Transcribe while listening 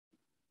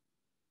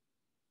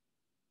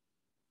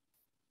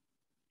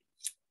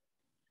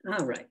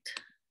All right.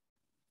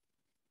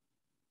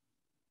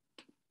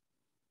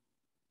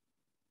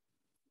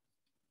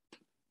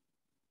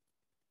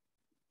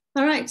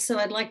 All right, so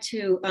I'd like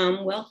to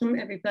welcome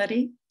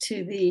everybody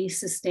to the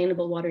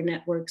Sustainable Water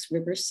Network's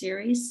River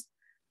Series.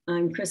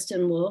 I'm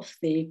Kristen Wolf,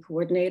 the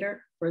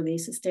coordinator for the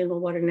Sustainable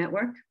Water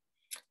Network.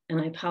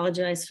 And I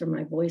apologize for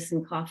my voice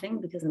and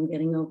coughing because I'm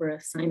getting over a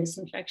sinus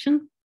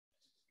infection.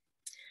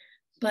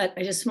 But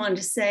I just wanted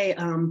to say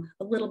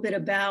a little bit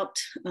about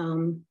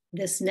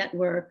this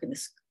network,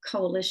 this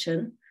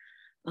coalition.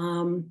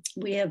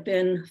 We have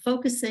been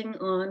focusing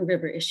on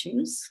river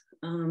issues,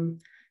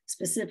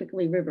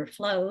 specifically river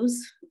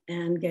flows,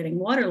 and getting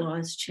water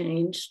laws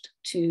changed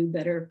to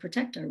better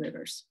protect our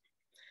rivers.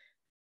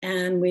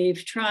 And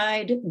we've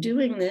tried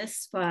doing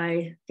this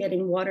by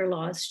getting water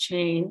laws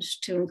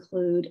changed to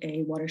include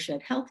a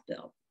watershed health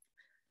bill,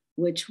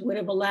 which would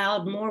have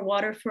allowed more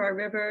water for our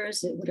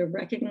rivers. It would have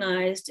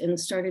recognized and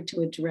started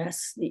to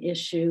address the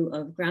issue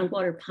of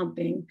groundwater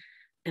pumping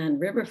and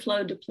river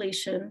flow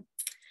depletion.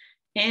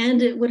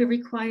 And it would have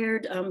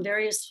required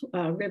various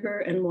river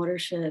and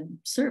watershed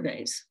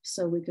surveys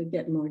so we could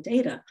get more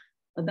data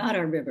about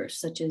our rivers,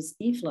 such as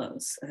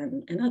e-flows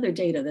and other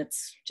data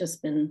that's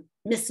just been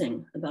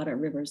missing about our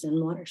rivers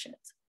and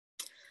watersheds.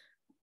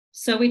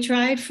 So we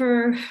tried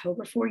for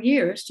over 4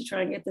 years to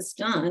try and get this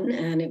done,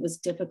 and it was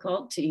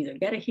difficult to either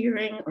get a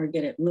hearing or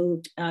get it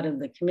moved out of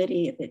the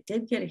committee if it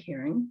did get a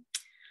hearing.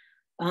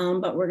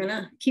 But we're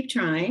gonna keep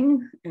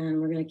trying,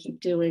 and we're gonna keep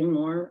doing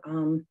more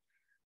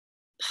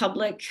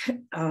public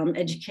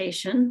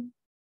education,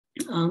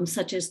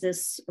 such as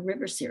this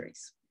river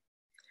series.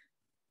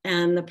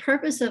 And the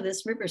purpose of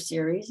this river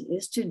series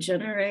is to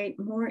generate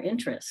more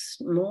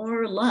interest,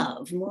 more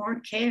love, more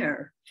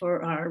care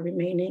for our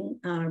remaining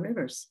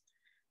rivers.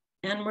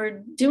 And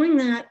we're doing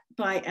that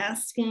by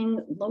asking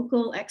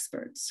local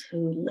experts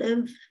who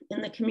live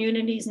in the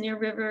communities near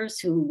rivers,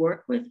 who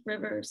work with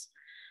rivers,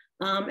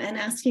 and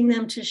asking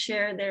them to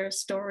share their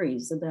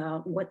stories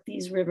about what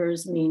these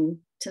rivers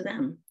mean to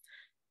them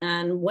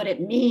and what it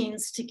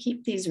means to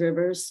keep these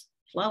rivers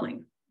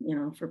flowing, you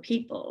know, for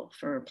people,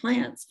 for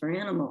plants, for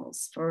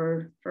animals,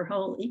 for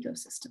whole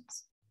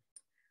ecosystems.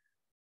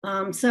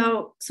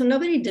 So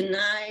nobody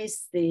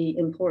denies the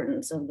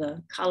importance of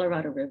the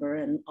Colorado River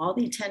and all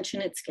the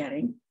attention it's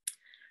getting.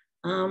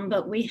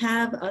 But we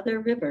have other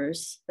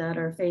rivers that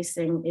are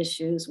facing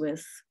issues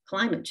with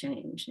climate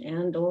change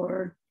and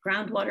or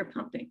groundwater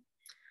pumping.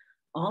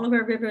 All of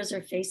our rivers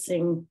are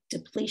facing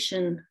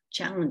depletion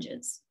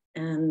challenges,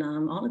 and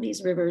all of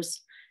these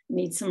rivers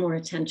need some more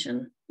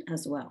attention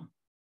as well.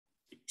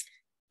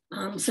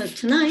 So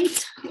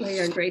tonight, we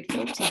are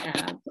grateful to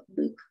have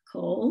Luke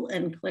Cole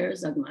and Claire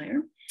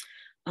Zugmeyer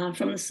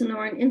from the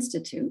Sonoran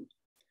Institute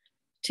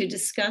to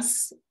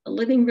discuss a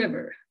living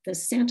river, the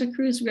Santa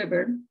Cruz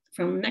River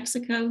from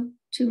Mexico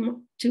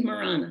to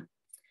Marana,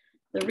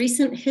 the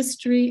recent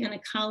history and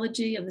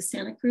ecology of the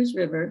Santa Cruz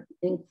River,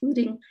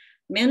 including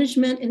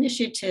management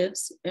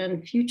initiatives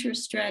and future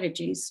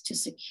strategies to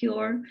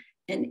secure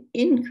and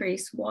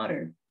increase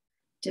water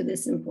to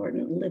this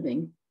important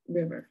living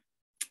river.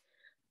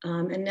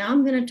 And now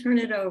I'm going to turn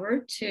it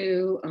over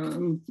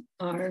to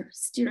our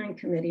steering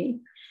committee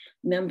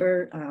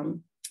member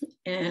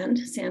and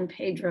San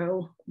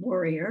Pedro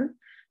warrior,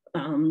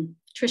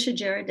 Tricia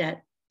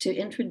Gerardet, to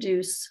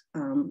introduce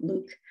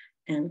Luke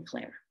and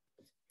Claire.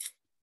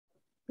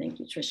 Thank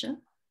you, Tricia.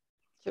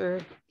 Sure.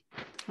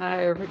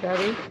 Hi,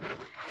 everybody.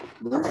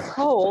 Luke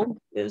Cole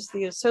is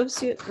the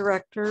Associate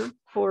Director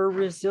for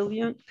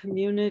Resilient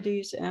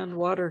Communities and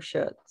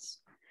Watersheds.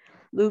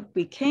 Luke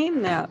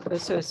became that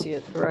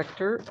Associate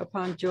Director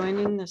upon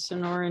joining the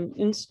Sonoran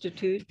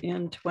Institute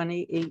in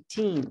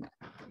 2018.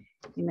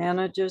 He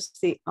manages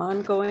the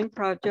ongoing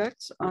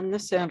projects on the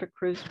Santa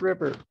Cruz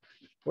River,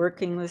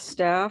 working with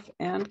staff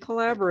and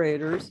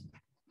collaborators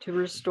to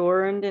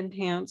restore and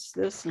enhance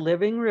this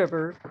living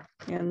river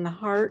in the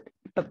heart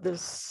of the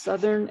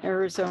southern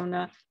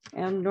Arizona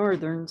and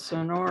northern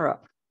Sonora.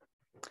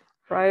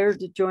 Prior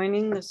to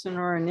joining the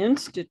Sonoran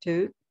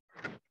Institute,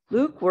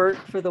 Luke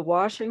worked for the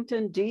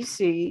Washington,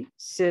 D.C.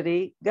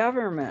 city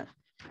government,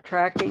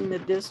 tracking the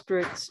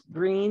district's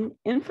green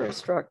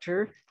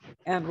infrastructure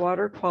and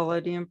water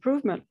quality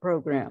improvement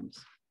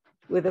programs,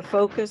 with a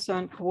focus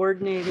on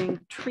coordinating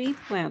tree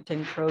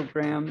planting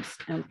programs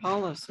and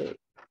policy.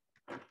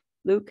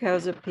 Luke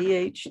has a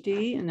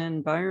PhD in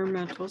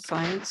environmental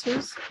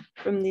sciences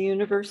from the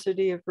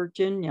University of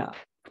Virginia,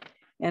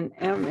 an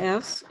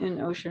MS in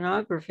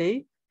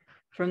oceanography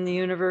from the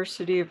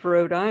University of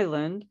Rhode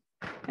Island,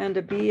 and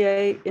a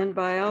BA in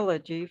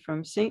biology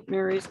from St.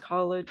 Mary's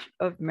College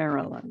of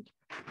Maryland.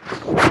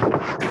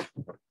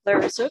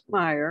 Claire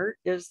Zugmeyer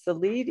is the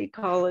lead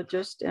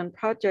ecologist and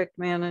project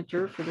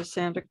manager for the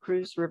Santa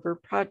Cruz River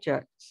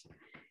projects.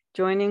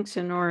 Joining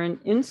Sonoran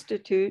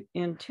Institute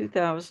in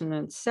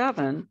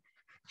 2007,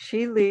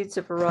 she leads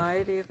a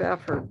variety of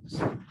efforts,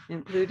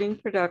 including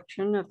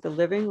production of the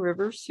Living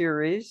River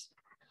series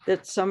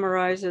that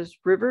summarizes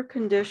river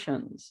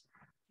conditions,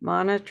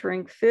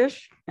 monitoring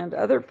fish and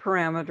other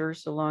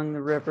parameters along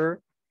the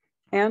river,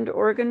 and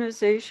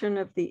organization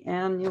of the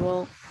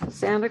annual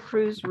Santa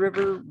Cruz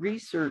River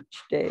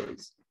Research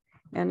Days,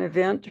 an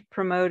event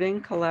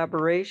promoting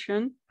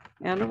collaboration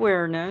and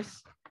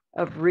awareness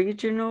of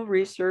regional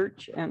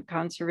research and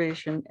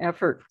conservation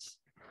efforts.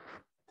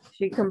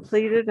 She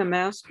completed a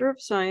Master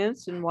of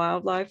Science in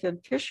Wildlife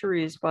and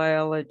Fisheries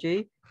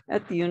Biology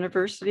at the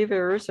University of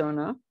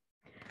Arizona,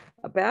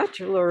 a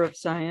Bachelor of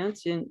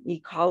Science in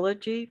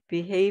Ecology,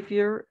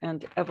 Behavior,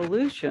 and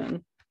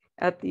Evolution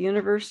at the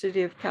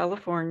University of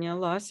California,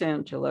 Los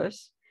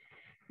Angeles,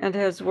 and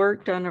has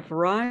worked on a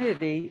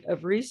variety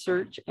of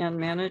research and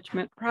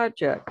management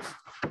projects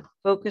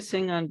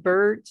focusing on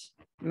birds,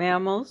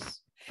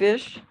 mammals,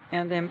 fish,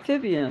 and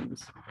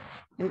amphibians,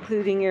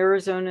 including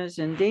Arizona's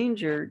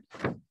endangered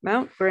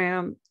Mount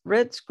Graham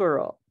red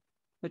squirrel,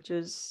 which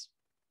is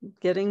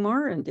getting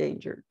more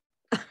endangered.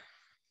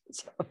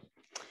 So,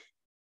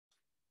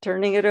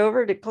 turning it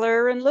over to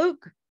Claire and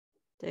Luke.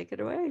 Take it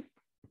away.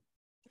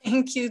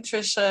 Thank you,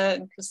 Tricia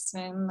and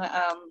Kristen.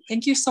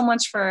 Thank you so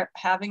much for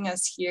having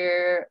us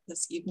here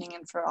this evening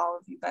and for all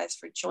of you guys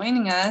for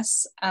joining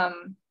us.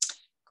 I'm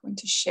going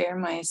to share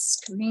my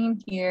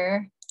screen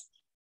here.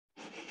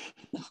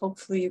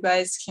 Hopefully you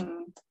guys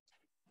can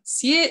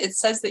see it. It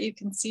says that you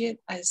can see it.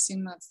 I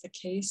assume that's the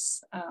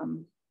case.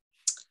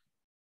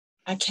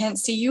 I can't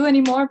see you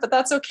anymore, but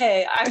that's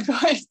okay. I'm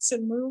going to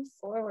move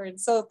forward.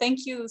 So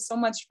thank you so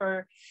much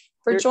for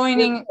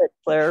joining.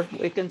 Claire,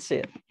 we can see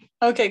it.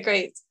 Okay,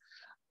 great.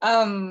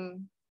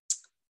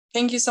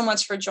 Thank you so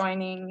much for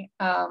joining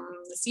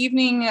this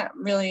evening. I'm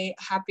really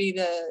happy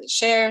to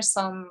share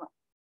some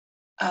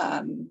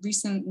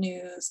recent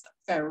news,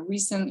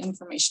 recent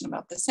information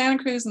about the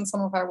Santa Cruz and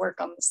some of our work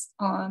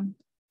on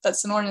that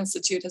Sonoran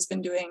Institute has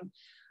been doing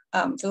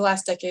for the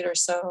last decade or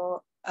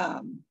so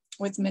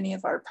with many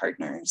of our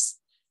partners.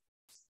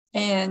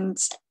 And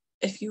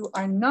if you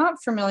are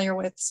not familiar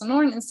with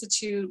Sonoran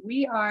Institute,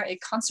 we are a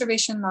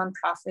conservation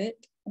nonprofit.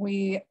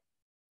 We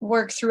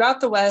work throughout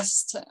the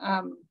West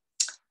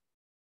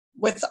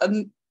with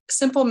a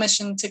simple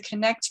mission to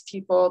connect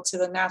people to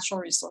the natural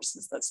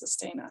resources that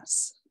sustain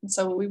us. And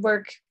so we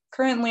work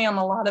currently on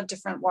a lot of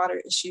different water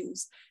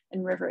issues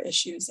and river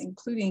issues,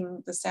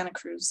 including the Santa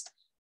Cruz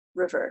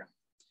River.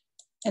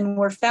 And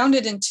we're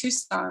founded in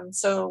Tucson.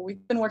 So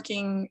we've been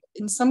working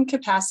in some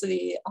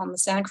capacity on the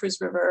Santa Cruz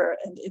River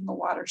and in the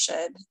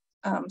watershed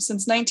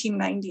since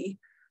 1990.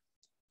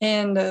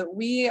 And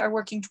we are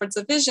working towards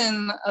a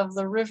vision of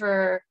the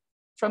river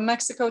from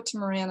Mexico to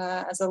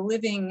Marana as a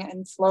living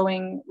and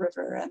flowing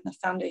river and the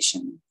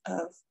foundation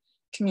of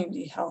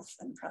community health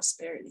and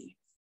prosperity.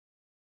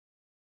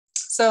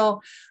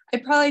 So I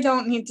probably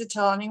don't need to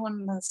tell anyone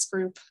in this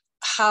group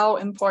how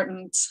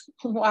important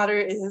water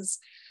is,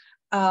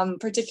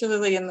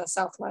 particularly in the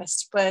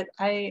Southwest, but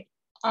I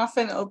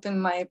often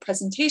open my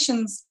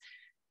presentations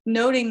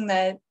noting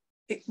that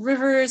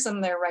rivers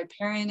and their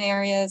riparian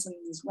areas and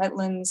these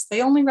wetlands,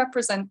 they only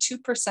represent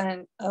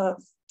 2%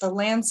 of the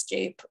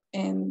landscape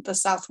in the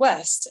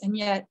Southwest, and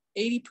yet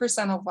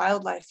 80% of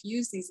wildlife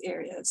use these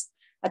areas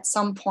at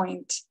some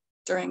point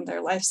during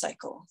their life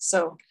cycle.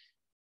 So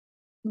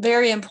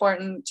very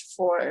important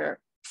for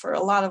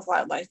a lot of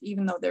wildlife,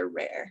 even though they're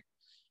rare.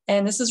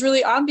 And this is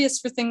really obvious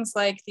for things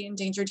like the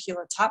endangered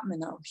Gila top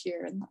minnow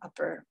here in the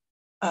upper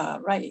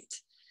right,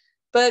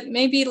 but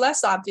maybe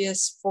less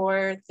obvious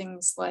for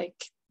things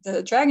like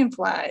the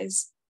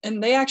dragonflies.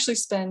 And they actually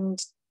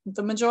spend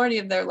the majority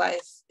of their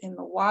life in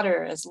the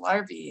water as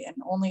larvae and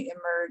only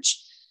emerge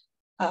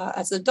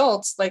as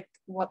adults, like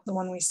the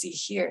one we see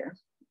here.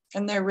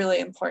 And they're really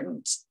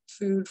important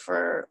food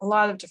for a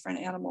lot of different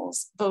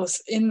animals, both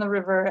in the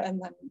river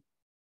and then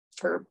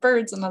for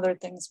birds and other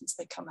things once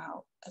they come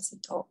out as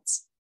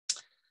adults.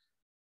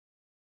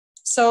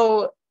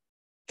 So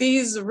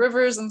these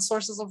rivers and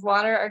sources of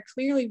water are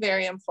clearly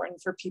very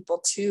important for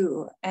people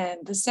too. And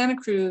the Santa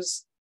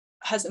Cruz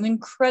has an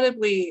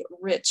incredibly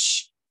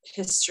rich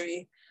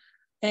history,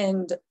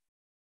 and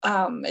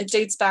it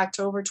dates back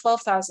to over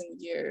 12,000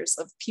 years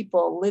of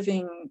people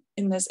living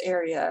in this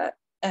area.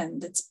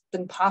 And it's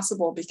been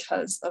possible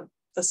because of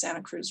the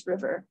Santa Cruz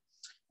River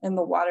and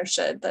the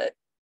watershed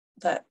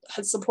that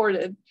has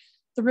supported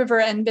the river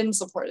and been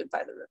supported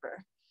by the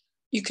river.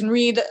 You can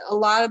read a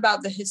lot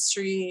about the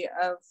history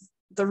of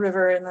the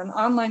river in an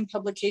online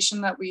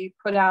publication that we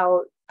put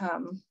out,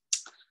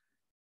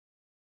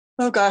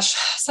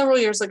 several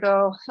years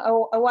ago,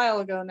 a while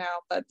ago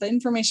now, but the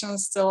information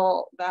is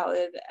still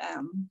valid.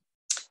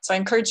 So I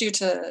encourage you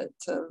to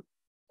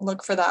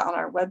look for that on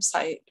our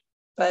website.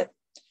 But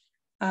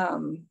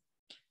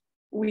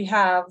we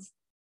have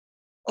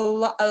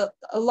a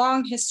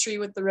long history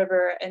with the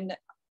river. And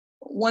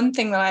one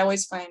thing that I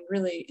always find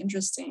really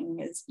interesting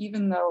is,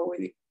 even though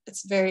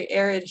it's very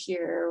arid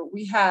here,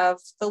 we have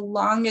the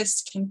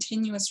longest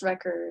continuous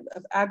record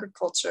of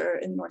agriculture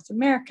in North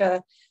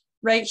America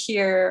right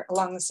here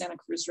along the Santa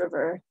Cruz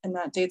River. And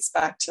that dates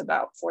back to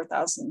about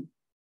 4,000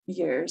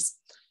 years.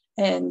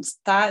 And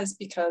that is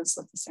because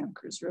of the Santa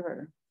Cruz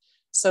River.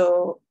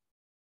 So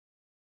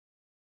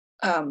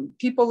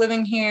people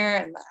living here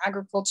and the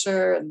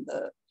agriculture and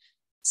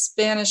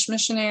Spanish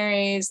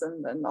missionaries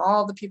and then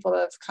all the people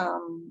that have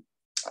come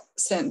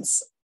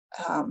since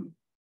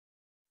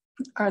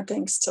are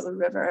thanks to the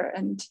river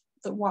and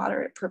the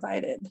water it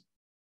provided.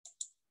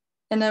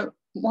 And I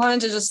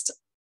wanted to just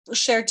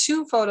share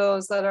two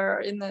photos that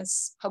are in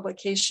this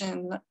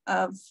publication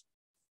of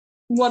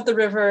what the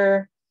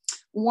river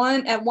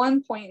at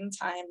one point in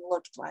time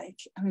looked like.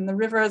 I mean, the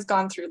river has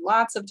gone through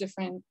lots of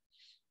different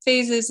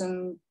phases,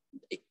 and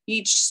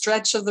each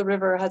stretch of the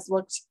river has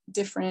looked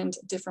different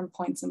at different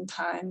points in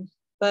time.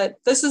 But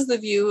this is the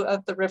view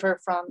of the river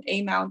from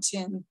a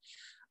mountain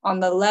on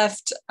the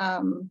left,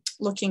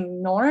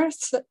 looking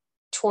north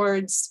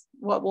towards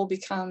what will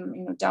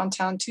become,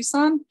 downtown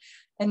Tucson,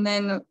 and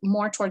then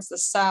more towards the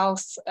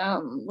south,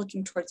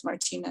 looking towards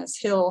Martinez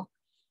Hill.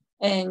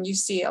 And you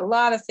see a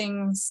lot of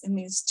things in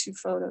these two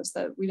photos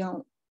that we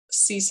don't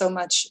see so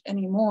much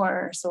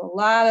anymore. So a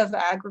lot of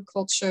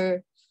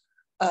agriculture,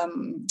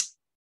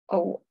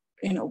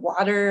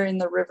 water in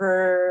the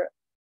river,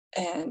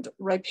 and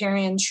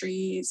riparian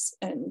trees,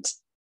 and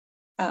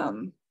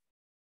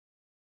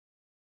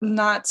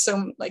not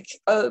so like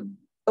a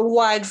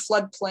wide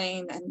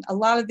floodplain. And a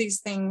lot of these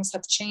things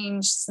have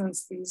changed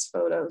since these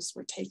photos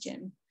were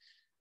taken.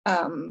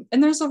 And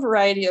there's a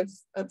variety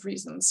of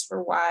reasons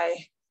for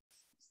why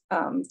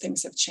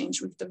things have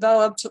changed. We've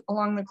developed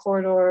along the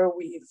corridor,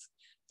 we've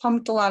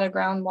pumped a lot of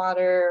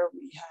groundwater,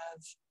 we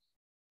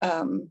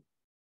have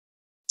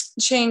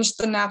changed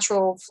the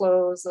natural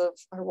flows of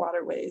our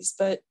waterways,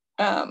 but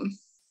our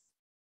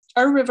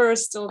river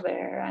is still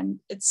there, and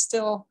it's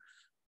still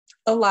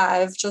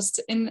alive,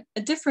 just in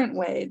a different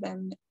way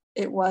than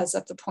it was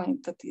at the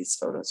point that these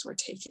photos were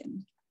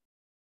taken.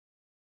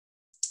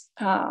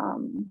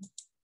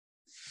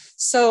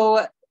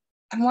 So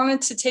I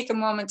wanted to take a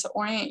moment to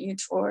orient you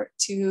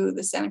to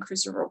the Santa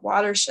Cruz River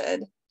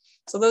watershed.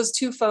 So those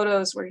two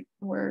photos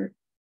were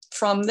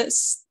from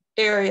this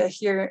area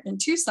here in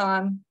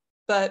Tucson,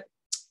 but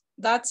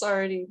that's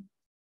already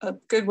a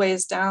good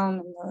ways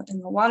down in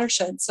the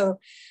watershed. So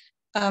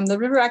the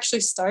river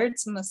actually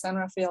starts in the San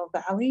Rafael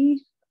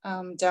Valley,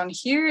 down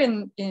here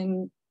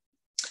in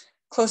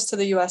close to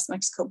the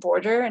US-Mexico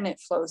border, and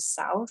it flows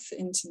south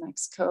into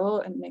Mexico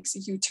and makes a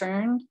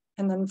U-turn,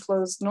 and then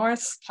flows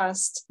north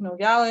past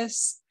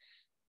Nogales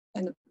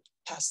and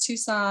past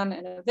Tucson,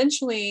 and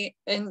eventually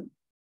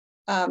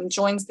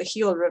joins the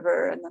Gila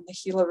River, and then the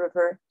Gila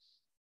River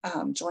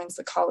joins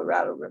the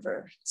Colorado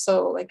River.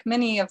 So like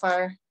many of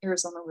our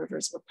Arizona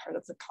rivers were part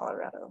of the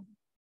Colorado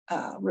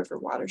River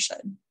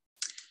watershed.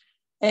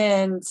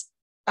 And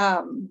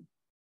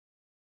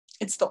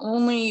it's the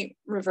only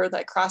river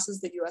that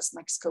crosses the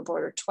US-Mexico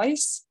border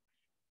twice.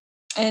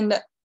 And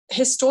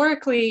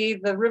historically,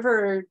 the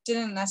river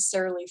didn't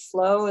necessarily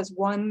flow as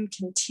one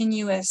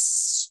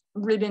continuous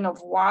ribbon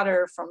of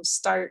water from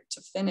start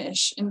to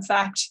finish. In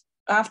fact,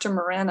 after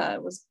Marana,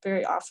 it was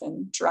very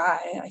often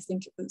dry. I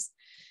think it was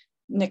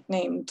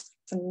nicknamed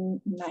the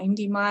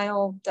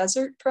 90-mile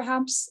desert,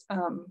 perhaps.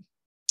 I'm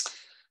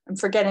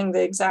forgetting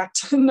the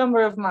exact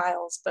number of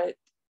miles, but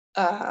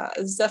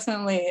it's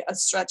definitely a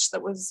stretch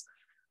that was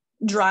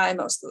dry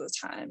most of the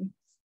time.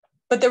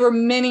 But there were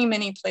many,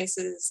 many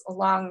places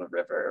along the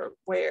river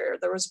where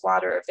there was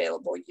water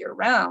available year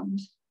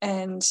round.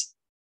 And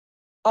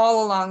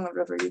all along the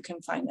river, you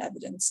can find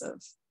evidence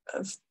of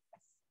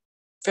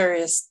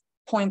various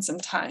points in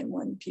time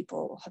when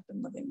people have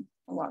been living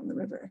along the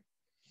river.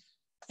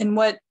 And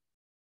what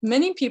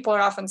many people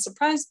are often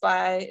surprised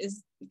by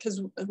is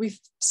because we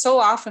so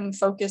often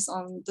focus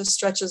on the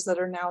stretches that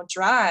are now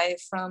dry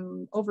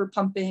from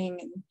overpumping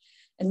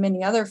and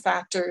many other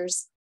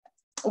factors.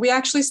 We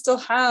actually still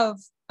have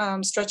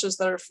stretches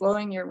that are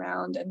flowing year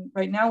round. And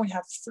right now we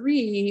have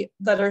 3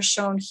 that are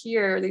shown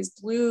here. These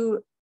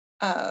blue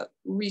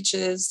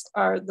reaches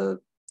are the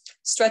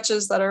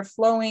stretches that are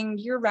flowing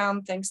year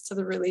round thanks to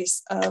the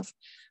release of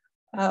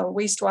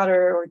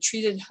wastewater or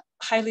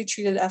highly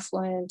treated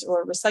effluent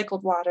or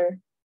recycled water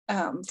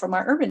from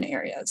our urban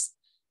areas.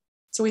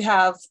 So we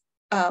have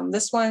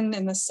this one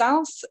in the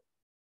south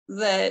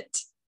that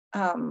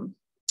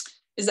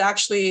is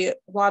actually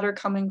water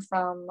coming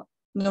from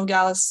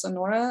Nogales,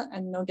 Sonora,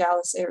 and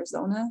Nogales,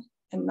 Arizona.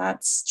 And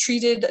that's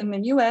treated in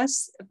the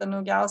US at the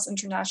Nogales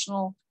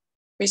International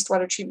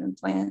Wastewater Treatment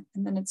Plant.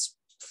 And then it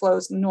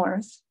flows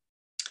north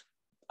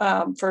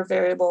for a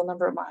variable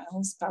number of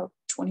miles, about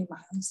 20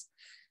 miles.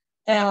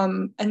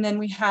 And then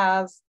we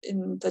have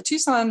in the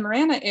Tucson,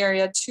 Marana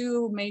area,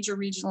 2 major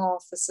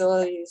regional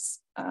facilities,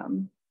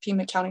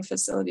 Pima County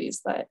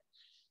facilities that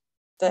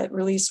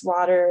release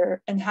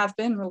water and have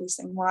been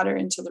releasing water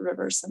into the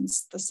river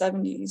since the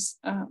 70s,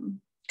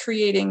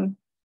 creating,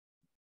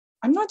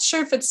 I'm not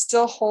sure if it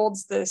still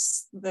holds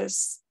this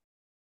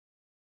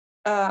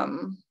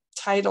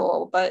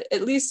title, but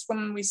at least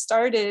when we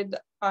started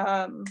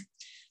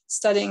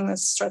studying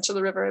this stretch of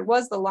the river, it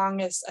was the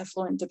longest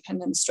effluent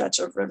dependent stretch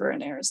of river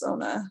in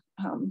Arizona.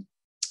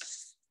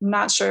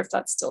 Not sure if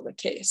that's still the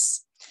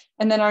case.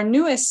 And then our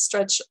newest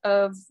stretch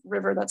of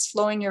river that's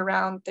flowing year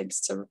round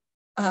thanks to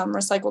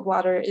recycled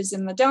water is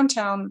in the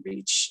downtown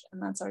reach,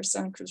 and that's our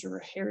Santa Cruz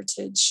River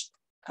Heritage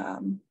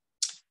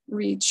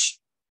reach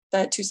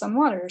that Tucson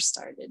Water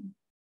started.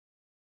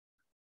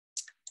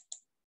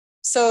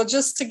 So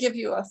just to give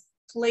you a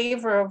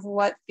flavor of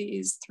what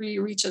these 3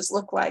 reaches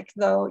look like,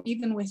 though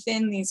even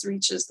within these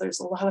reaches, there's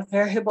a lot of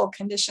variable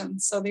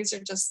conditions. So these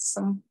are just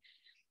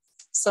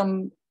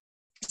some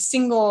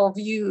single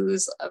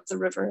views of the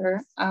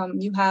river.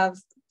 You have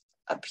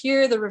up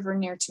here the river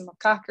near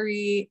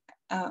Tumacacari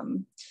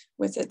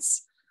with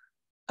its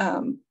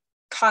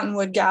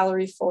cottonwood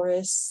gallery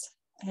forests.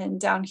 And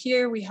down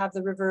here we have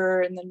the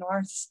river in the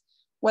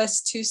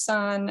northwest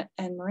Tucson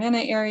and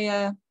Marana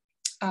area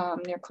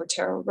near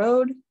Cortero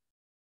Road.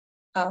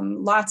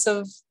 Lots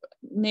of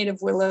native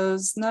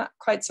willows, not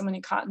quite so many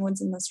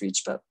cottonwoods in this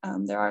reach, but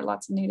there are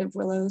lots of native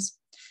willows.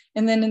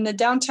 And then in the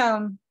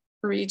downtown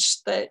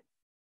reach that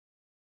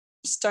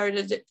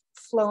started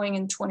flowing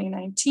in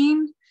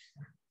 2019,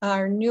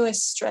 our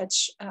newest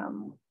stretch,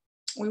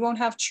 we won't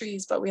have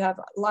trees, but we have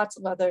lots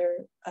of other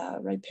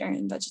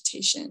riparian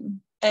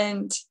vegetation.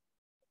 And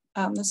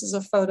this is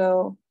a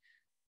photo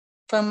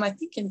from, I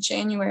think, in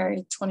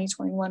January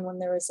 2021, when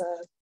there was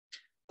a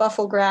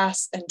buffalo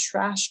grass and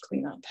trash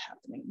cleanup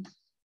happening.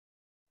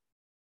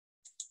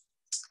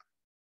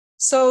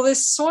 So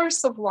this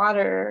source of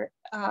water,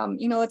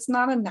 it's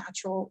not a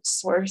natural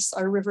source.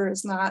 Our river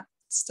is not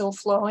still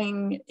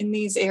flowing in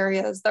these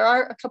areas. There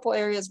are a couple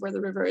areas where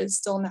the river is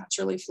still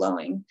naturally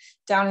flowing,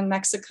 down in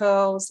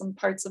Mexico, some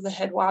parts of the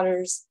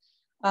headwaters,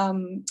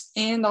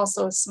 and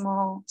also a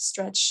small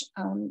stretch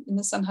in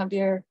the San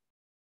Javier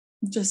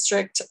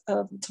district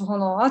of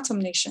Tohono O'odham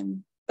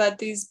Nation. But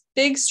these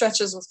big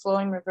stretches with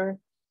flowing river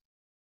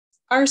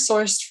are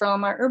sourced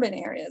from our urban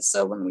areas.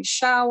 So when we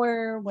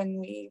shower, when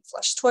we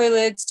flush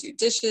toilets, do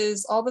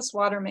dishes, all this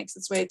water makes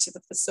its way to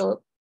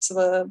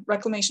the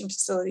reclamation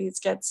facilities,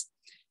 gets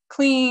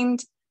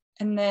cleaned,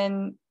 and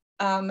then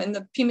in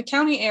the Pima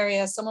County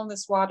area, some of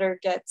this water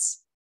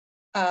gets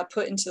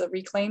put into the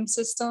reclaim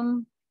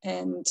system,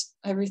 and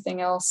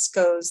everything else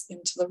goes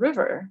into the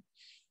river.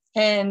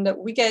 And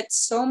we get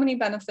so many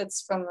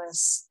benefits from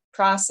this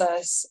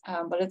process,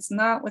 but it's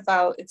not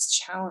without its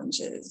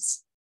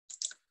challenges.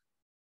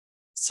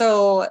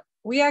 So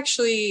we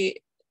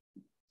actually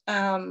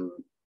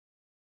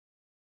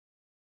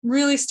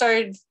really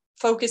started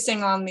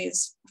focusing on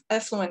these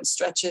effluent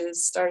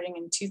stretches starting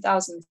in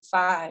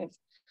 2005,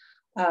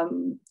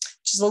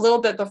 which is a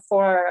little bit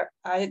before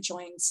I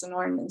joined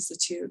Sonoran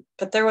Institute.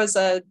 But there was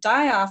a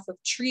die-off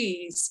of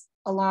trees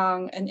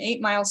along an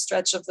 8-mile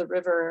stretch of the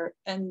river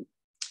and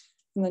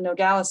in the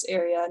Nogales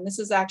area. And this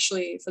is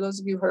actually, for those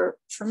of you who are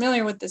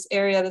familiar with this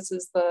area, this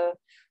is the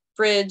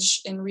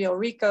bridge in Rio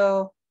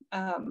Rico.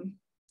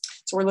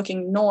 So we're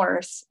looking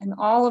north, and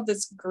all of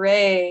this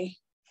gray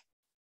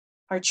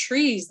are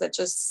trees that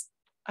just,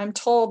 I'm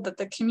told that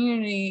the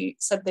community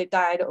said they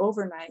died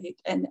overnight,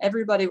 and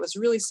everybody was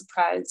really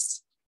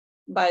surprised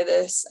by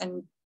this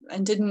and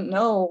didn't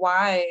know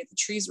why the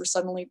trees were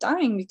suddenly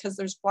dying, because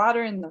there's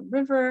water in the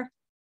river,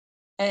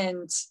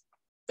 and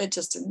it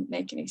just didn't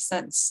make any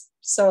sense.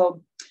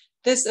 So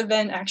this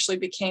event actually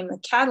became the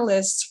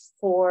catalyst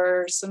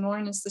for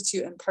Sonoran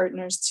Institute and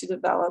partners to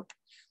develop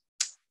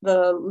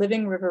the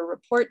Living River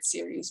Report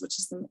series, which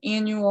is an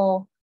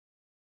annual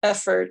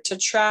effort to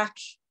track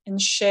and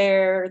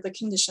share the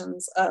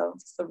conditions of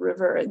the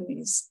river in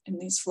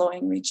these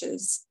flowing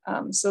reaches,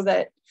 so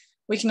that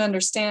we can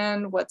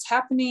understand what's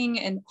happening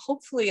and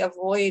hopefully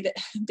avoid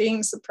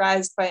being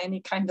surprised by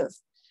any kind of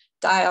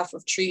die-off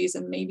of trees,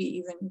 and maybe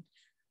even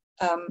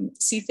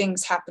see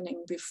things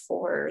happening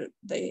before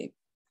they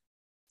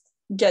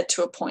get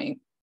to a point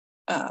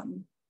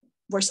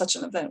where such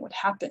an event would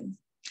happen.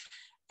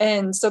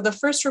 And so the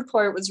first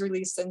report was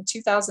released in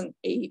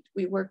 2008.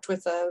 We worked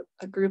with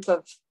a group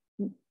of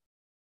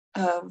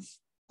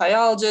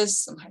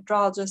biologists and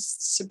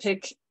hydrologists to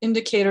pick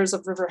indicators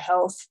of river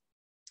health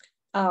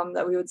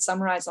that we would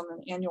summarize on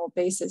an annual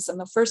basis. And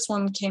the first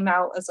one came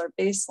out as our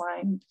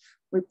baseline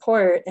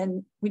report.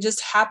 And we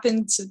just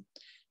happened to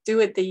do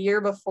it the year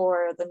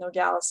before the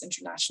Nogales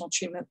International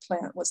Treatment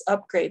Plant was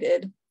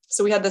upgraded.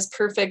 So we had this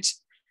perfect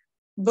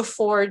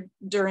before,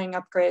 during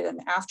upgrade,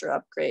 and after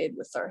upgrade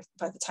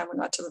by the time we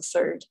got to the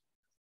third.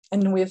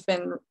 And we've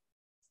been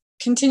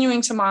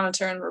continuing to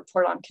monitor and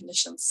report on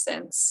conditions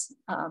since.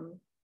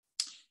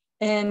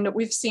 And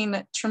we've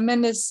seen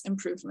tremendous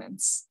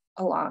improvements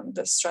along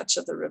the stretch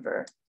of the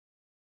river.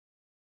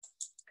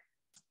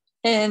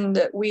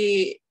 And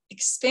we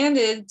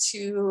expanded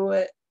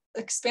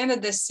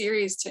this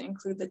series to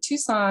include the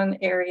Tucson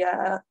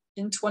area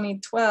in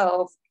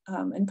 2012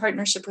 in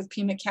partnership with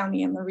Pima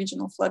County and the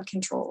Regional Flood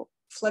Control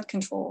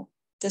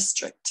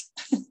District.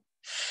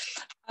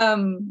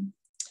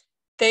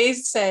 They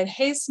said,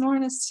 hey,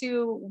 Sonoran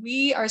Institute,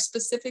 we are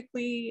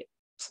specifically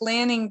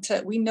planning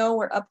we know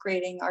we're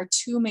upgrading our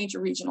 2 major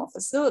regional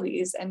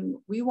facilities, and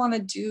we want to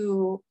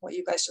do what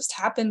you guys just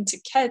happened to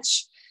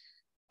catch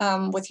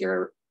with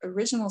your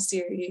original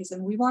series,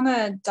 and we want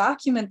to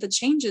document the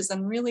changes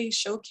and really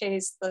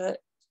showcase the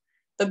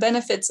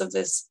benefits of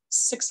this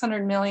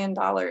 $600 million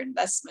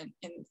investment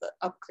in the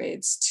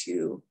upgrades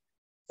to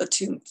the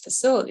 2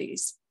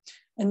 facilities.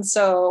 And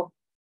so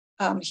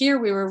here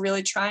we were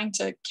really trying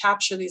to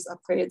capture these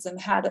upgrades and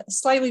had a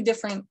slightly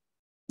different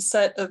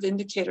set of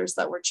indicators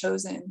that were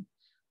chosen.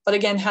 But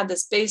again, had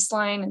this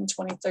baseline in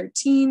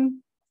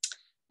 2013,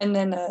 and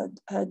then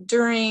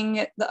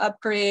during the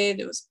upgrade,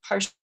 it was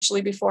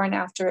partially before and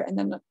after, and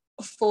then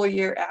a full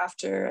year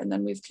after. And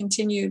then we've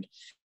continued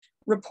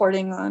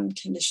reporting on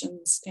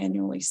conditions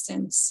annually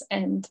since.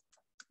 And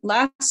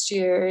last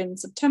year in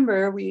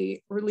September,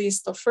 we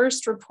released the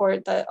first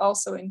report that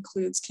also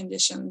includes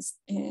conditions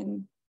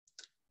in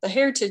the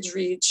Heritage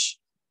Reach,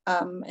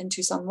 and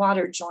Tucson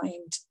Water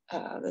joined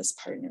this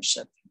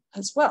partnership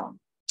as well.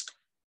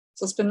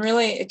 So it's been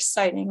really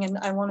exciting, and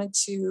I wanted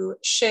to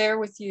share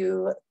with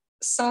you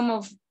some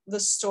of the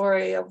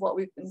story of what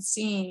we've been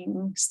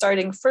seeing,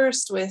 starting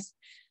first with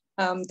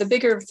the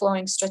bigger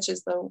flowing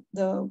stretches,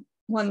 the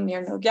one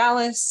near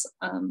Nogales,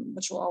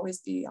 which will always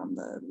be on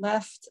the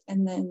left,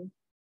 and then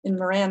in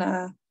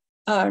Marana,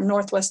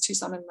 Northwest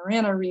Tucson and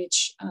Marana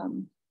Reach,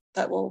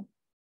 that will,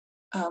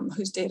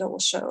 whose data will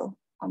show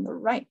on the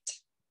right.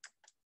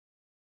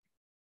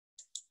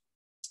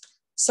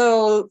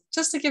 So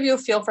just to give you a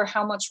feel for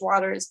how much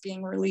water is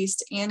being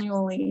released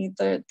annually,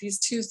 these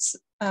two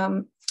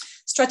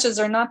stretches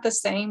are not the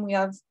same. We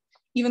have,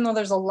 even though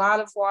there's a lot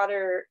of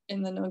water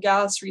in the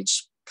Nogales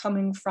Reach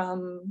coming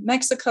from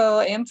Mexico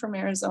and from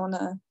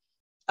Arizona,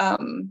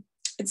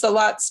 it's a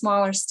lot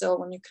smaller still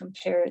when you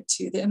compare it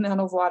to the amount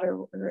of water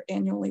we're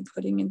annually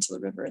putting into the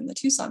river in the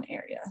Tucson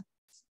area.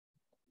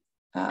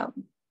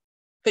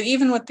 But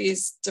even with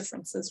these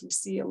differences, we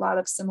see a lot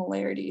of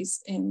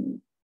similarities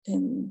in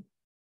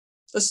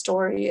the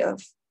story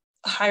of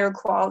higher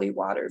quality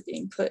water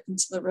being put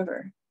into the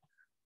river.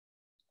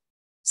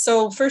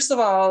 So first of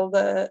all,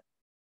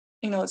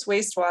 it's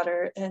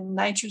wastewater, and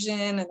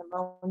nitrogen and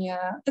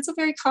ammonia. It's a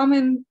very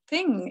common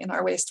thing in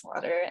our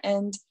wastewater.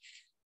 And,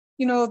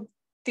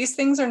 these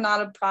things are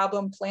not a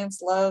problem. Plants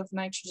love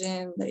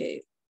nitrogen.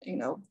 They,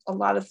 a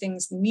lot of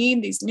things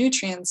need these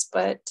nutrients,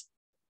 but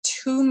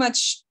too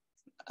much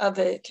of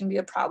it can be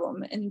a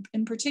problem. And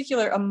in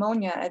particular,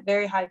 ammonia at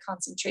very high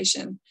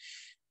concentration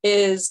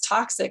is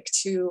toxic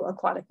to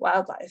aquatic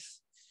wildlife.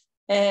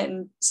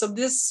 And so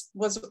this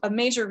was a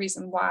major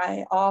reason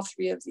why all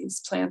three of these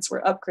plants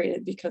were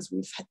upgraded, because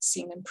we've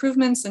seen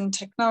improvements in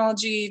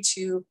technology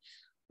to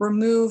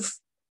remove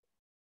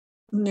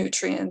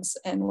nutrients,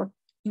 and we're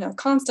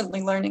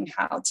constantly learning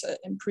how to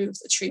improve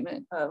the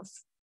treatment of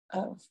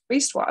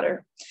wastewater.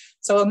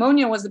 So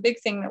ammonia was a big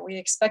thing that we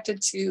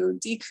expected to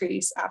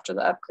decrease after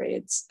the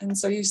upgrades. And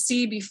so you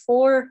see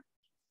before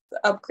the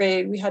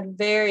upgrade, we had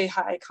very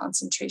high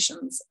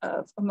concentrations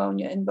of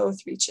ammonia in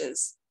both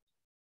reaches.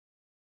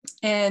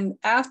 And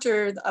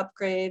after the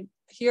upgrade,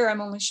 here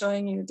I'm only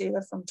showing you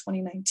data from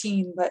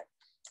 2019, but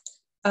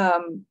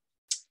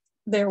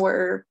there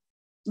were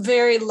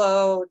very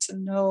low to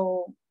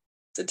no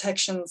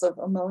detections of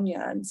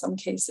ammonia in some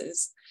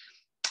cases.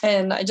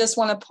 And I just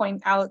want to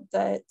point out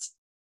that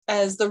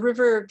as the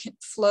river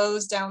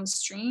flows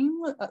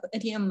downstream,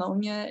 any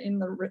ammonia in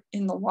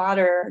the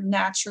water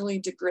naturally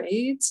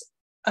degrades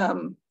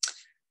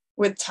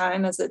with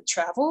time as it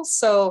travels.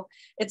 So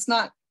it's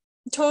not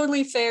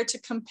totally fair to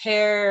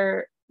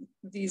compare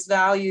these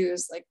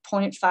values like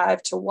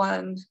 0.5 to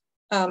 1,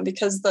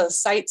 because the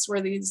sites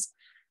where these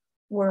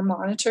were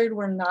monitored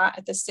were not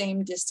at the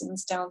same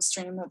distance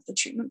downstream of the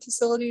treatment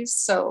facilities.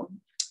 So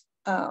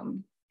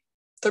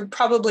they're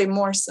probably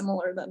more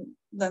similar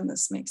than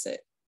this makes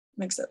it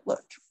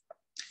look.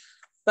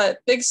 But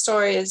big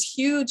story is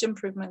huge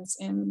improvements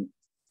in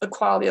the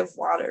quality of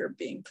water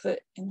being put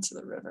into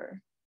the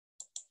river.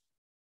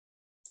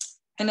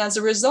 And as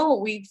a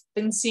result, we've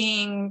been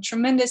seeing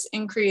tremendous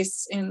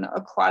increase in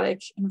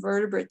aquatic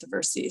invertebrate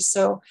diversity.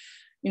 So,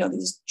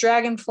 these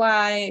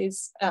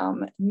dragonflies,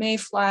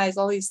 mayflies,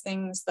 all these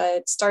things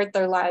that start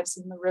their lives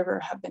in the river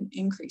have been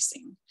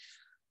increasing.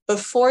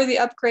 Before the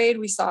upgrade,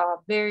 we saw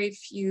very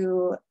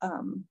few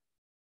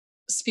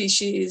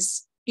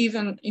species.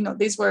 Even,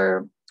 these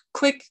were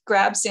quick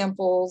grab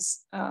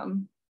samples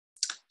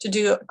to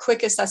do a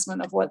quick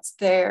assessment of what's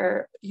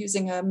there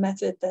using a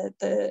method that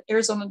the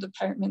Arizona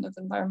Department of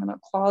Environmental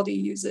Quality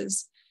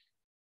uses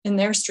in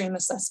their stream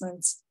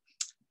assessments.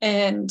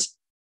 And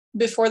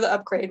before the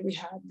upgrade, we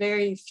had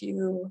very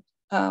few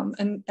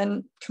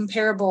and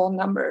comparable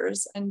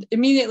numbers. And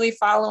immediately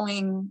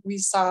following, we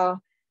saw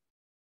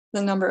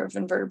the number of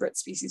invertebrate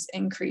species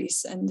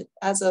increase. And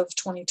as of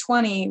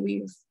 2020,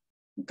 we've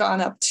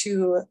gone up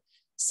to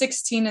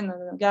 16 in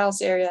the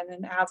Nogales area and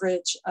an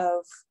average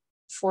of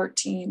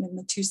 14 in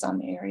the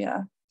Tucson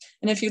area.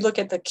 And if you look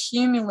at the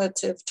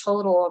cumulative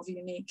total of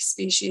unique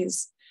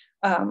species,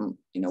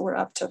 we're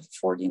up to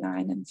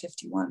 49 and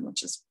 51,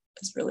 which is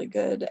really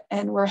good.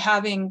 And we're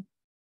having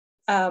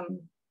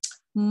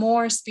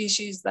more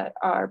species that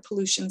are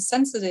pollution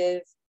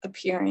sensitive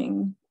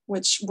appearing,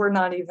 which were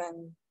not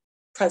even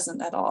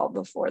present at all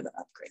before the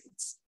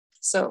upgrades.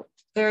 So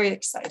very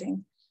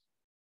exciting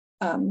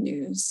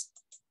news.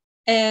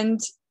 And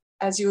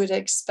as you would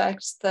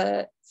expect,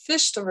 the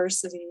fish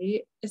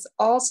diversity is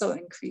also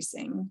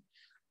increasing.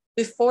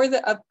 Before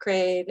the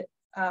upgrade,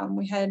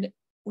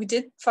 We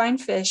did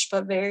find fish,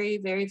 but very,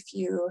 very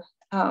few.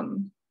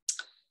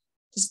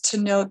 Just to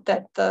note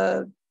that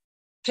the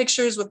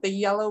pictures with the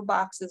yellow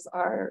boxes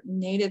are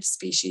native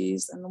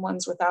species and the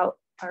ones without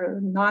are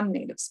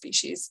non-native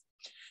species.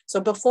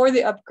 So before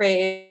the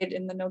upgrade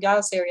in the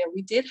Nogales area,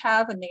 we did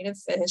have a native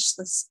fish,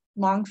 this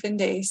longfin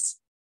dace,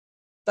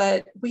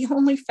 but we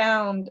only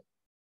found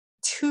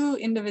 2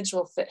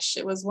 individual fish.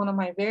 It was one of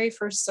my very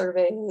first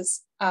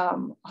surveys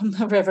on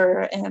the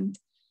river, and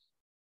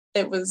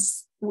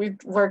we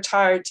worked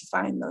hard to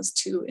find those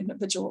 2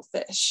 individual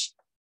fish.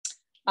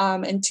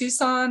 In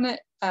Tucson,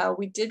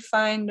 we did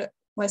find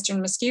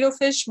Western mosquito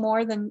fish,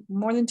 more than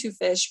 2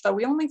 fish, but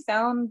we only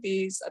found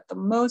these at the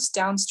most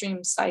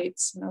downstream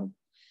sites,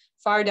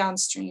 far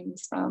downstream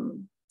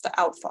from the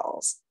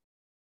outfalls.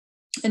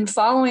 And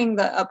following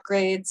the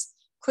upgrades,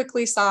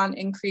 quickly saw an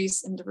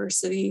increase in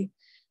diversity.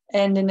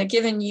 And in a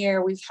given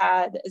year, we've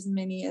had as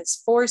many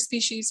as 4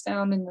 species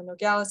found in the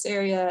Nogales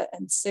area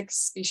and 6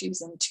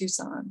 species in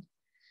Tucson.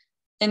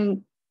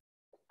 And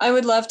I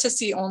would love to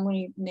see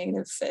only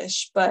native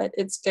fish, but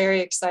it's very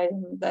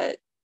exciting that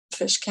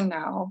fish can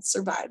now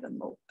survive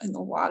in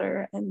the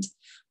water. And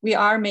we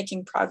are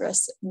making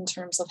progress in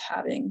terms of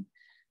having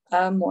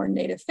more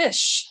native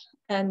fish.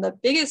 And the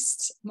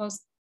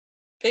most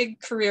big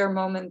career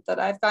moment that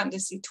I've gotten to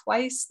see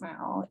twice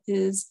now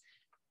is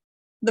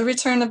the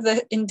return of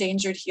the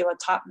endangered Gila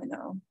top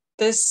minnow.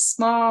 This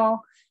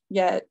small,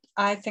 yet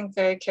I think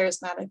very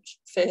charismatic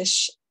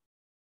fish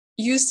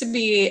used to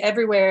be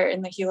everywhere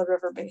in the Gila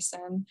River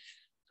Basin,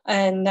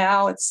 and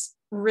now it's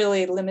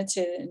really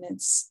limited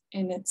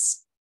in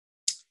its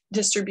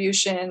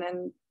distribution,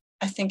 and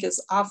I think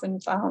is often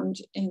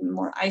found in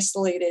more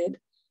isolated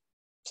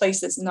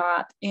places,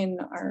 not in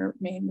our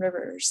main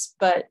rivers.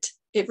 But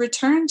it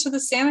returned to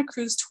the Santa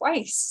Cruz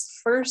twice,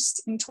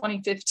 first in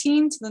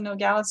 2015 to the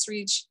Nogales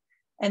Reach,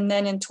 and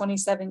then in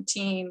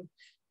 2017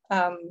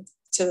 to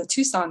the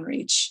Tucson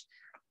Reach.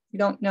 We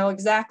don't know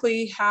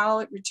exactly how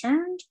it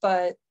returned,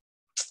 but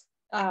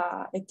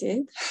it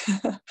did.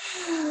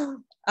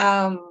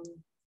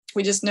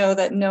 We just know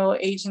that no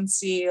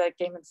agency like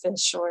Game and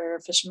Fish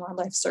or Fish and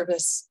Wildlife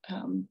Service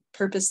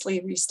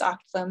purposely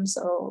restocked them,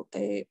 so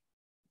they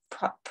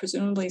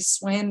presumably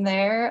swim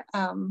there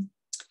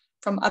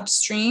from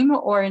upstream,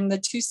 or in the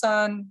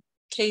Tucson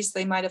case,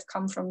 they might have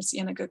come from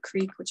Cienega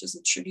Creek, which is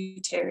a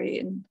tributary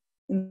in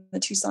the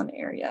Tucson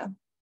area.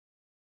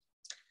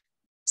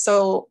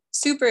 So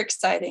super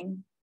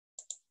exciting.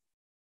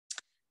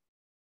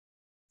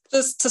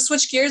 Just to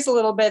switch gears a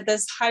little bit,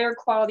 this higher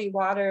quality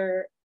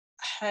water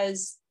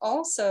has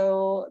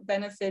also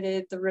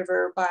benefited the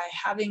river by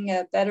having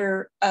a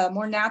better,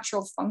 more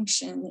natural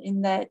function,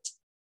 in that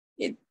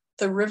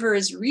the river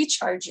is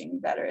recharging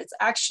better. It's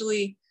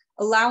actually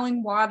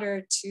allowing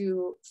water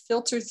to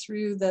filter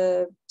through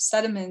the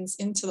sediments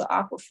into the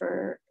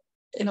aquifer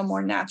in a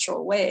more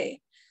natural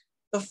way.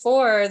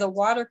 Before, the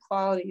water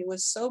quality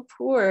was so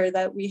poor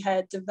that we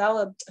had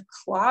developed a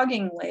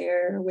clogging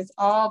layer with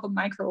all the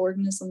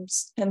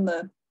microorganisms and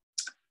the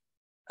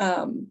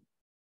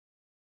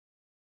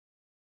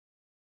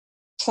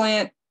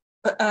plant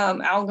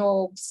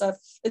algal stuff.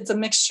 It's a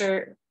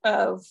mixture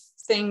of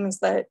things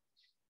that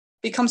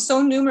become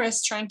so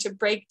numerous trying to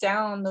break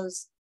down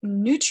those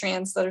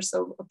nutrients that are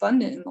so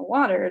abundant in the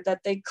water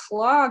that they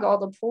clog all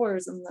the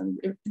pores in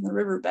the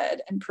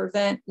riverbed and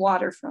prevent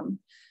water from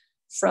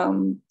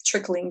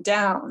trickling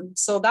down.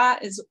 So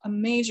that is a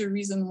major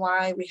reason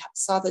why we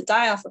saw the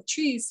die-off of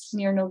trees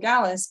near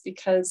Nogales,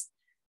 because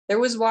there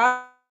was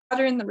water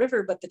in the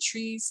river, but the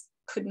trees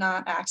could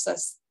not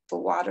access the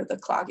water. The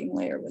clogging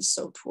layer was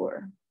so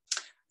poor.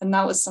 And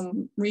that was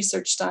some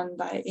research done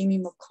by Amy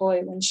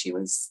McCoy when she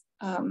was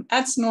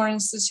at Sonoran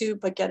Institute,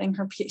 but getting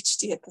her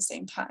PhD at the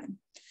same time.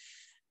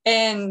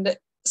 And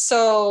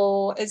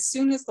so as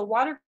soon as the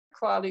water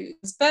quality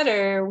was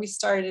better, we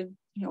started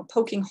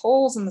poking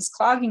holes in this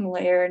clogging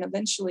layer and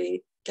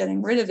eventually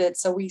getting rid of it.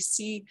 So we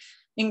see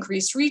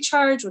increased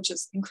recharge, which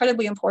is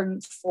incredibly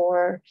important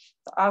for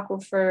the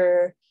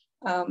aquifer,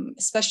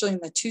 especially in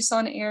the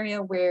Tucson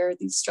area where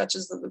these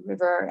stretches of the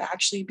river are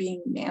actually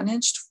being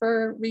managed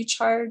for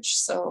recharge.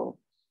 So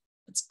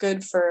it's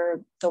good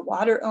for the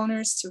water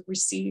owners to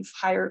receive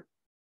higher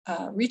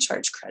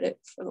recharge credit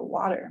for the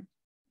water.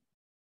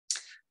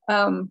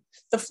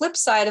 The flip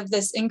side of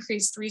this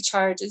increased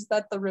recharge is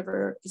that the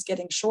river is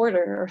getting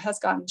shorter, or has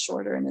gotten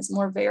shorter, and is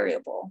more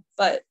variable,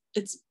 but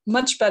it's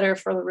much better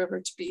for the river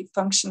to be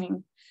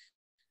functioning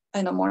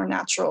in a more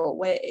natural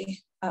way.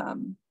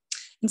 And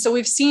so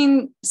we've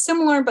seen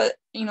similar, but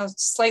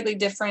slightly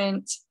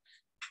different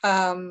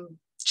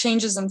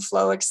changes in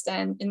flow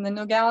extent. In the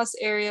Nogales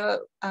area,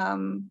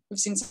 we've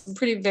seen some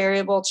pretty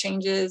variable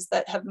changes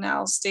that have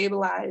now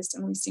stabilized,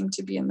 and we seem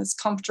to be in this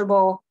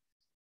comfortable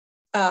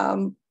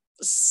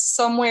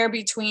somewhere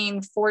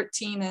between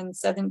 14 and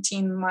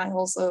 17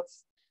 miles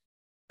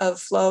of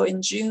flow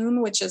in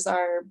June, which is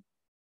our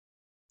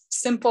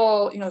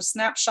simple,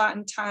 snapshot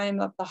in time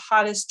of the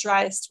hottest,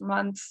 driest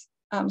month.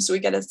 So we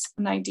get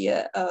an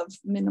idea of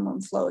minimum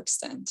flow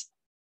extent.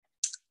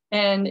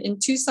 And in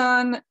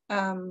Tucson,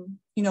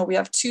 we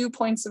have 2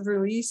 points of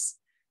release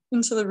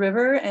into the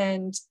river.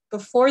 And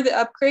before the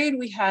upgrade,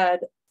 we had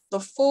the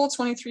full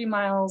 23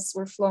 miles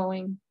were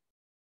flowing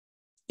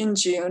in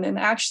June, and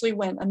actually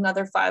went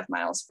another 5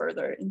 miles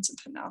further into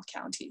Pinal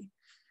County.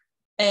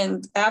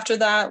 And after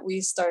that,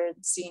 we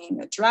started seeing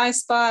a dry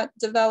spot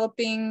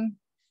developing,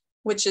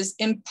 which is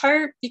in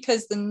part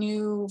because the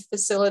new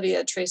facility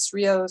at Tres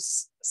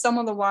Rios, some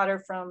of the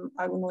water from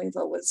Agua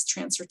Nueva was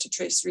transferred to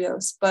Tres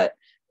Rios, but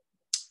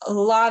a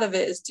lot of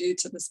it is due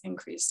to this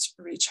increased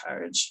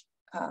recharge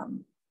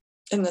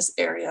in this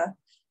area.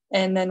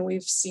 And then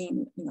we've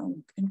seen,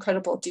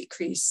 incredible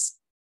decrease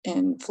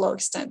in flow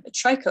extent at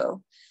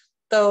Trico,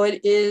 though it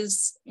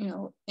is,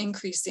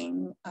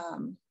 increasing,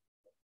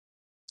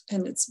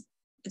 and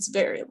it's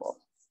variable.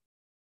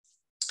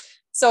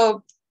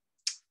 So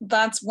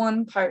that's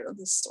one part of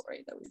the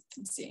story that we've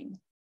been seeing.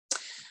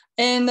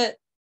 And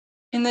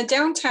in the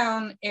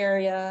downtown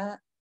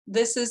area,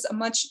 this is a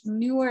much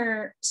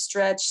newer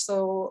stretch.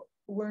 So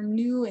we're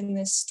new in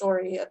this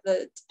story of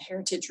the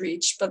Heritage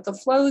Reach, but the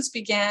flows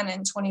began in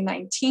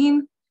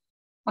 2019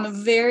 on a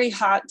very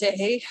hot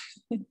day.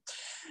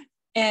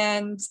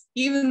 And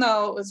even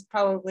though it was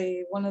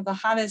probably one of the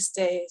hottest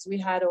days, we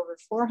had over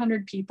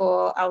 400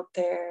 people out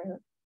there,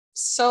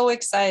 so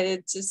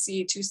excited to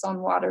see Tucson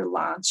Water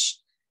launch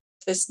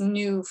this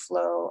new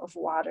flow of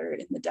water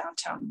in the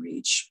downtown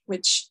reach,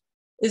 which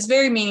is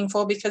very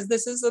meaningful because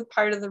this is a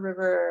part of the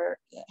river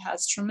that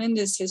has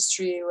tremendous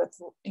history with,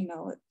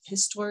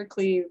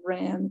 historically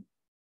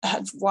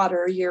had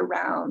water year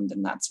round.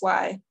 And that's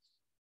why,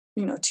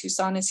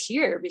 Tucson is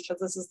here, because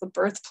this is the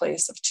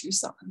birthplace of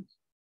Tucson.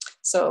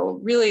 So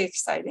really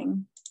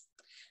exciting.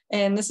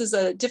 And this is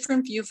a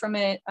different view from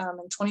it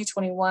in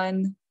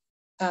 2021.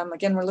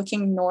 Again, we're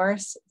looking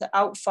north. The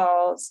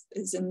outfalls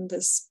is in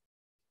this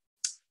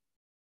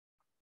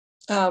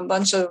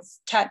bunch of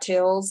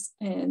cattails.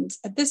 And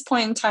at this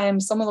point in time,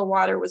 some of the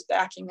water was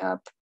backing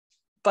up,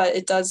 but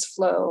it does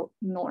flow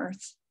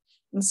north.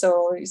 And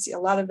so you see a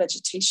lot of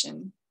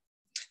vegetation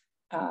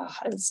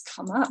has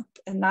come up.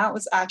 And that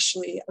was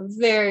actually a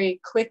very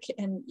quick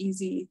and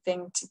easy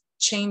thing to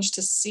change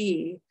to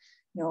see.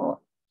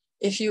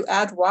 If you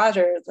add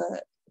water,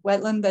 the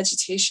wetland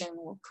vegetation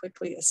will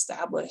quickly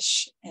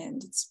establish,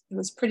 and it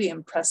was pretty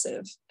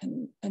impressive.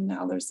 And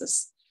now there's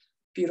this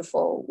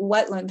beautiful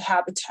wetland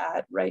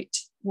habitat right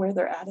where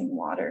they're adding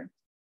water.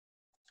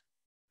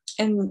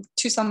 And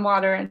Tucson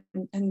Water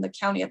and the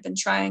county have been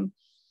trying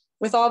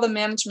with all the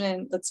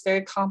management that's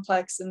very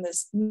complex in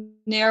this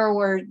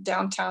narrower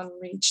downtown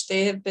reach.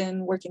 They have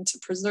been working to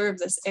preserve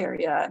this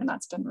area, and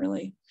that's been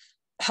really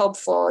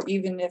helpful,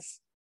 even if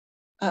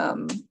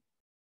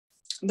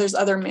there's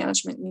other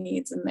management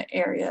needs in the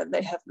area.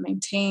 They have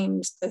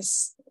maintained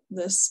this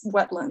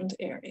wetland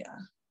area.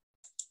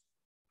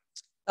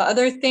 The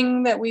other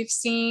thing that we've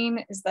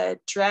seen is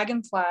that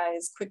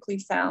dragonflies quickly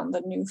found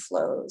the new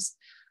flows.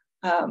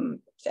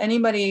 If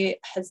anybody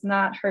has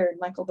not heard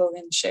Michael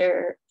Bogan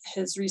share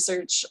his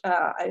research,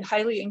 I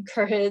highly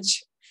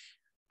encourage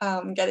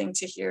getting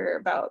to hear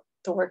about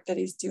the work that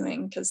he's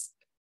doing, because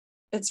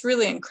it's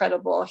really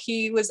incredible.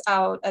 He was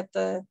out at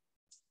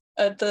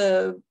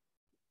the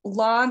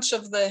launch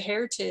of the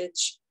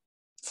Heritage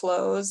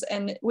flows,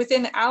 and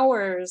within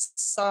hours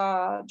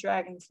saw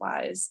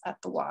dragonflies at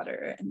the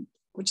water, and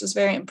which is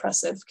very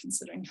impressive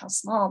considering how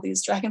small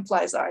these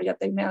dragonflies are, yet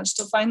they managed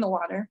to find the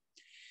water.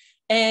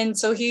 And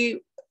so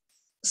he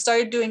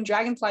started doing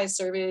dragonfly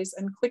surveys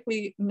and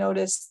quickly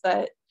noticed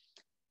that,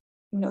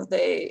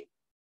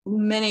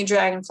 many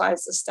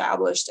dragonflies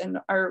established and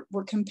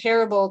were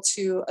comparable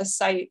to a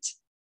site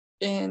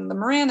in the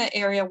Marana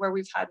area where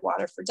we've had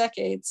water for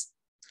decades.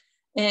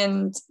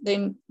 And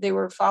they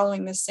were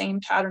following the same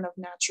pattern of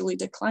naturally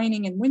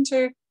declining in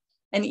winter.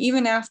 And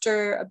even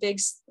after a big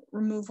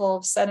removal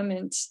of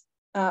sediment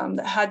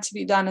that had to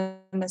be done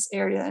in this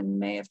area in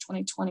May of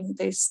 2020,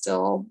 they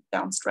still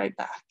bounced right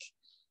back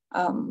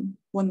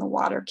when the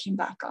water came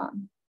back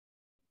on.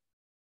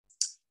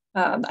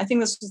 I think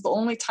this was the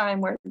only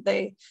time where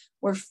they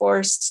were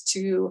forced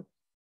to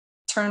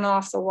turn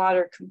off the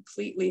water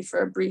completely for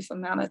a brief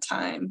amount of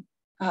time.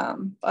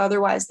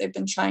 Otherwise, they've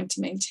been trying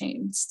to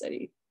maintain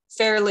steady,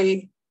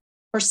 fairly,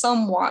 or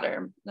some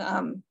water.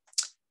 The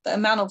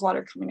amount of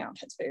water coming out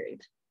has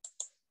varied.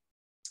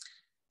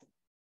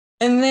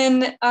 And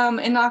then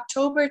in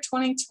October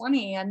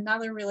 2020,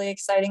 another really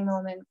exciting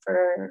moment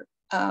for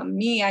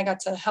me, I got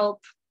to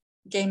help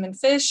Game and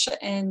Fish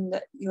and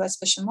U.S.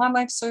 Fish and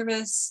Wildlife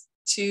Service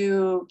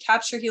to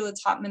capture Gila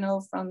top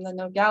minnow from the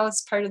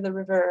Nogales part of the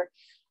river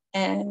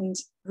and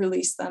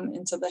release them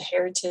into the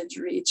Heritage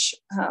Reach.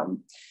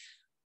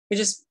 We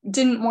just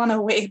didn't want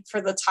to wait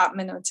for the top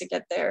minnow to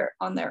get there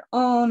on their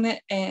own,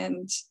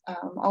 and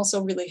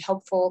also really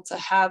helpful to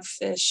have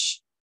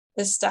fish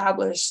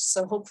established.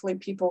 So hopefully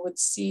people would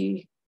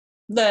see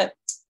that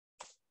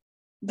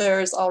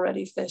there's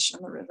already fish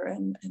in the river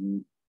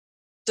and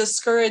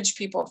discourage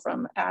people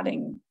from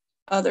adding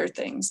other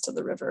things to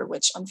the river,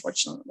 which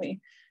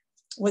unfortunately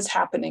was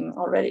happening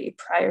already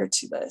prior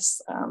to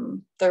this.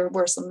 There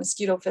were some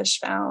mosquito fish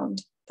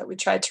found that we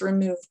tried to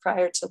remove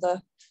prior to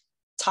the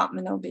top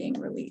minnow being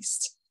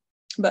released.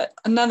 But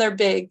another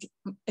big,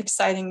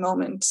 exciting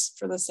moment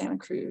for the Santa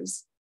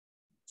Cruz.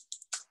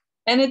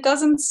 And it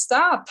doesn't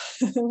stop.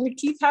 We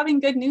keep having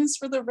good news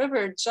for the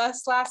river.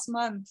 Just last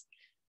month,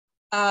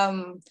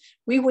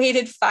 we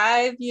waited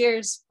 5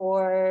 years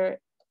for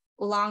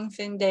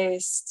longfin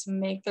dace to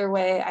make their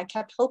way. I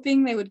kept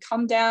hoping they would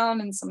come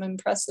down in some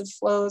impressive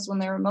flows when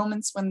there were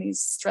moments when these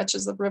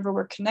stretches of river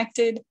were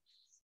connected.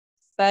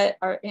 But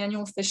our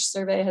annual fish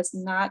survey has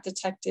not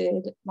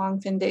detected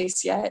longfin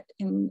dace yet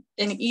in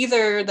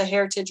either the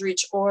Heritage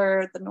Reach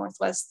or the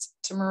Northwest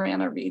to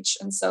Marana Reach.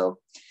 And so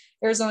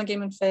Arizona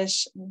Game and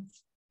Fish and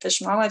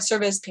Wildlife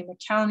Service, Pima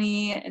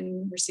County,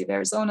 and Receive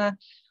Arizona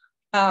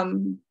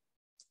brought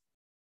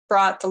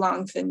the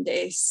longfin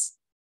dace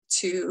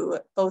to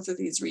both of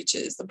these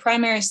reaches. The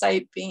primary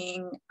site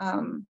being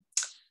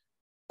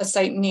a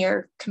site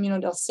near Camino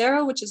del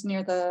Cerro, which is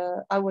near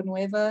the Agua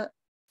Nueva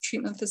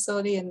treatment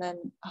facility, and then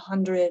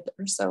 100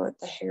 or so at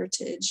the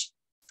Heritage.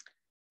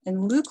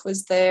 And Luke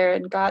was there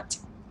and got to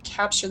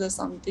capture this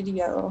on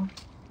video.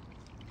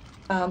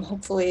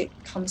 Hopefully it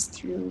comes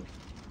through.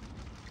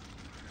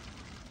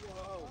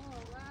 Whoa.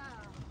 Oh,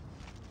 wow.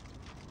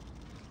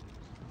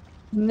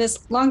 And this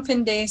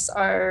longfin dace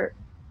are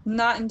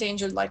not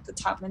endangered like the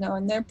top minnow,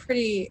 and they're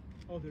pretty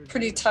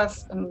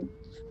tough and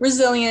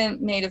resilient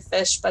native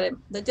fish, but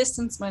the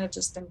distance might have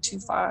just been too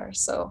far.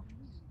 So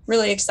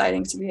really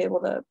exciting to be able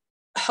to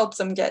help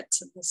them get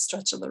to the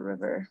stretch of the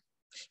river,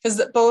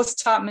 because both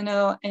top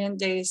minnow and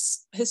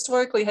dace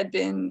historically had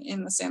been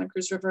in the Santa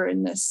Cruz River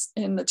in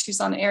the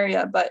Tucson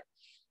area, but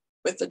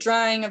with the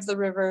drying of the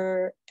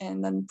river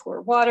and then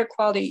poor water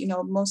quality,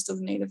 most of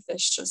the native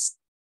fish just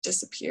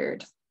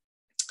disappeared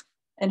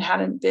and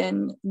hadn't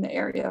been in the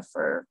area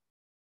for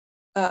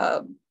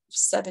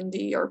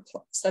 70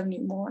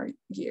 more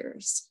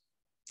years.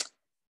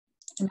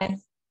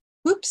 And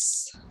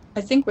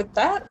I think with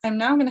that, I'm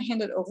now going to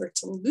hand it over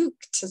to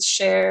Luke to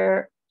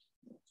share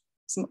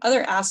some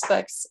other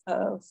aspects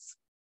of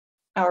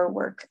our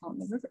work on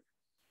the river.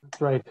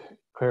 That's right.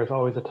 Claire, it's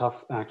always a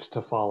tough act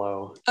to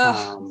follow.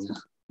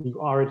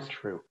 It's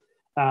true.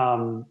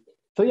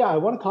 So yeah, I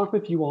want to talk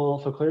with you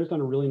all. So Claire's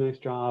done a really nice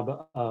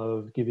job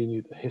of giving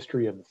you the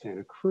history of the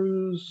Santa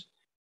Cruz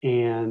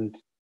and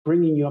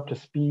bringing you up to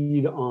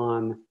speed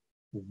on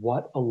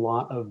what a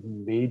lot of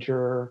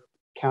major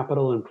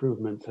capital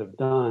improvements have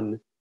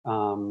done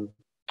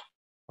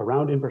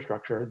around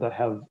infrastructure that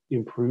have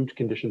improved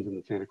conditions in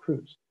the Santa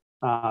Cruz.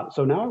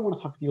 So now I want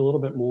to talk to you a little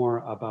bit more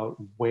about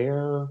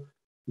where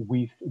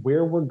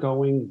we're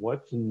going,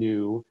 what's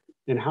new,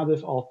 and how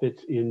this all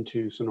fits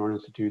into Sonoran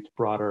Institute's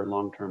broader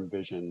long-term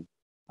vision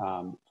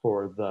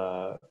for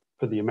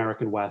the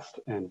American West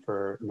and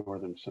for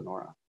Northern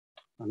Sonora.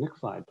 Next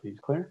slide, please,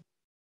 Claire.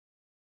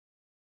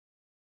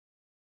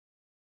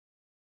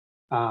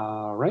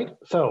 All right,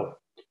 so,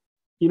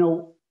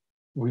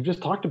 we've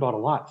just talked about a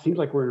lot. Seems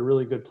like we're in a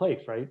really good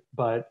place, right?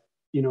 But,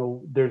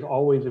 there's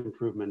always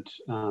improvement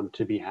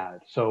to be had.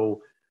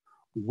 So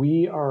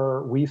we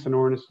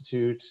Sonoran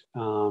Institute,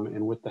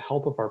 and with the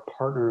help of our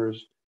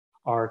partners,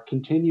 are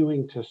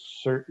continuing to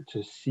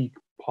seek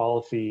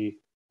policy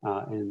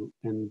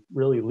and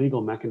really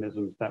legal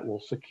mechanisms that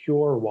will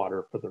secure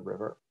water for the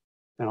river.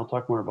 And I'll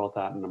talk more about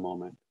that in a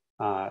moment.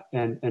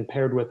 And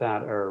paired with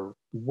that are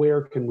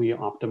where can we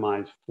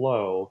optimize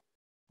flow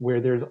where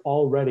there's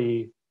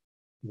already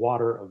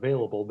water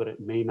available, but it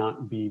may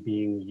not be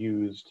being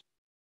used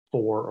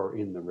for or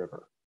in the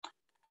river.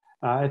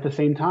 At the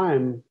same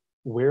time,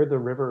 where the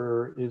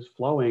river is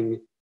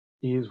flowing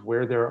is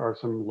where there are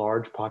some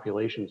large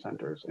population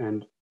centers.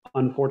 And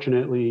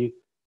unfortunately,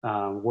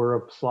 we're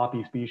a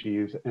sloppy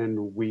species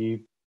and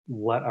we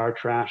let our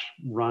trash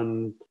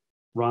run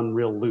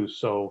real loose.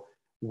 So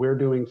we're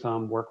doing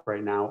some work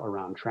right now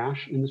around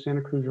trash in the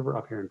Santa Cruz River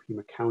up here in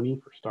Pima County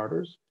for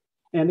starters.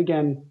 And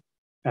again,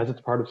 as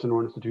it's part of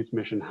Sonoran Institute's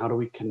mission, how do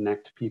we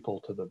connect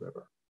people to the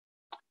river?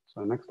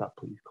 So next up,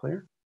 please,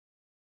 Claire.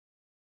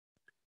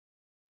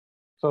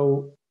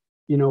 So,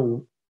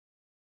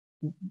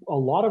 a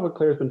lot of what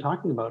Claire's been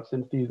talking about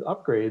since these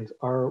upgrades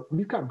are,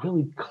 we've got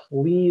really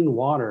clean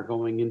water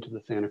going into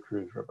the Santa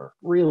Cruz River,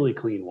 really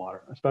clean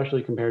water,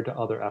 especially compared to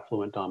other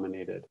effluent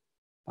dominated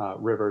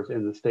rivers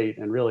in the state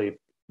and really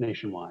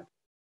nationwide.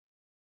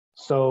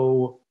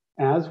 So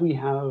as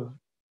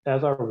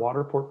our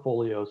water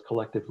portfolios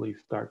collectively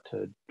start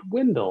to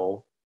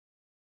dwindle,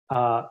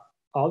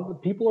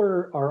 people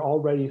are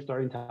already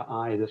starting to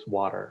eye this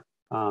water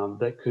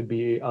that could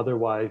be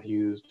otherwise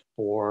used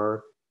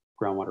for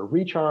groundwater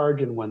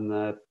recharge, and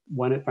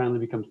when it finally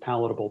becomes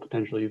palatable,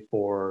 potentially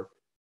for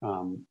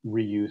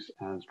reuse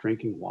as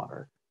drinking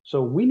water.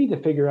 So we need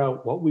to figure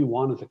out what we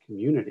want as a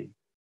community.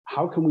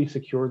 How can we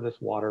secure this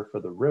water for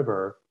the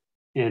river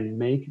and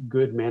make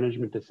good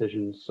management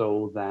decisions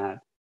so that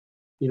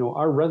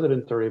our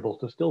residents are able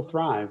to still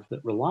thrive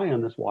that rely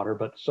on this water,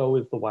 but so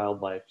is the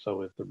wildlife,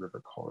 so is the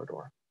river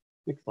corridor.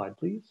 Next slide,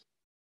 please.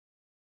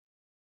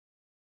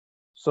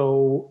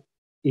 So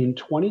in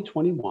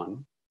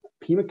 2021,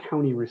 Pima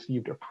County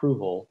received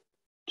approval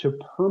to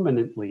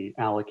permanently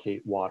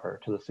allocate water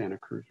to the Santa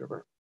Cruz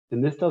River.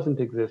 And this doesn't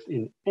exist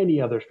in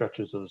any other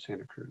stretches of the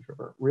Santa Cruz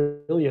River.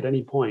 Really, at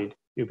any point,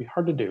 it would be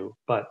hard to do,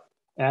 but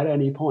at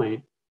any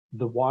point,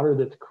 the water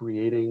that's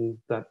creating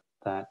that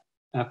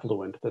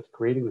effluent that's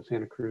creating the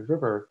Santa Cruz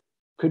River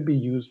could be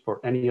used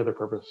for any other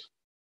purpose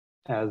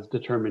as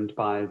determined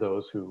by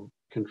those who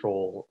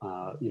control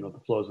the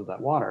flows of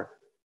that water.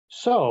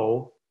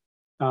 So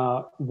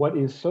what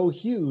is so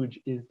huge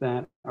is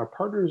that our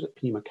partners at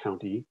Pima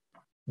County,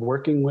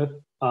 working with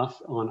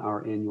us on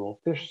our annual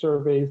fish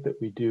surveys that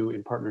we do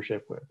in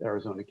partnership with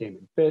Arizona Game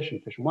and Fish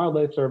and Fish and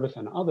Wildlife Service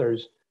and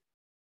others,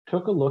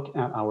 took a look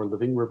at our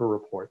Living River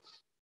reports.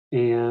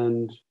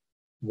 And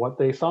what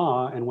they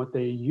saw and what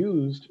they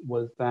used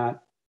was that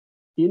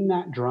in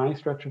that dry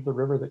stretch of the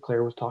river that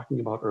Claire was talking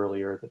about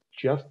earlier,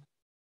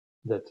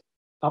 that's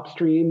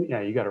upstream,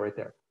 yeah, you got it right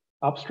there,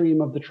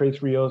 upstream of the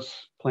Tres Rios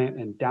plant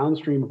and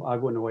downstream of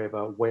Agua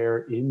Nueva,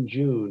 where in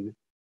June,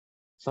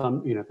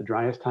 at the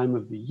driest time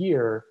of the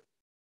year,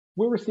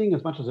 we were seeing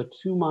as much as a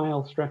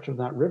 2-mile stretch of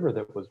that river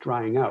that was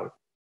drying out.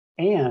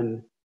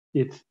 And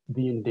it's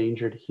the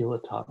endangered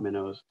Gila-top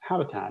minnows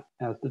habitat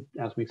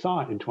as we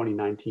saw in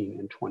 2019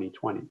 and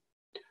 2020.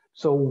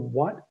 So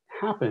what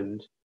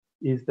happened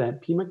is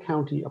that Pima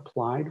County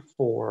applied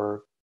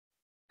for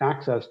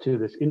access to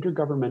this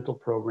intergovernmental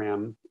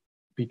program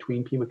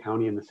between Pima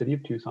County and the city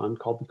of Tucson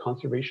called the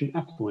Conservation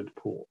Effluent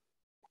Pool.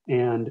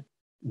 And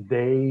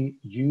they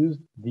used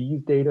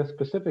these data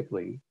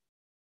specifically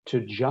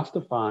to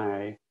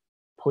justify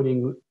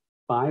putting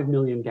 5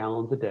 million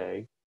gallons a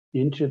day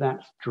into that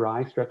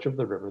dry stretch of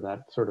the river,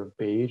 that sort of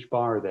beige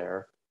bar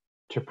there,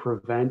 to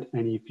prevent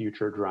any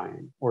future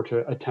drying, or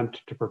to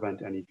attempt to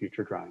prevent any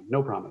future drying.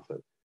 No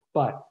promises.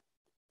 But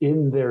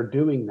in their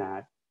doing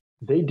that,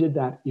 they did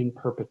that in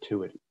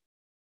perpetuity.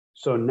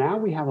 So now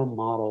we have a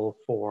model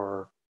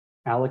for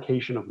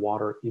allocation of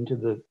water into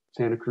the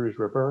Santa Cruz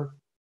River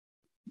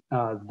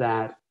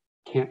that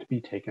can't be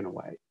taken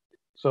away.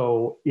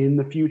 So in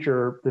the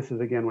future, this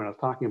is again what I was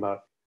talking about,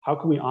 how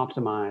can we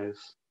optimize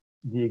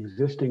the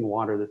existing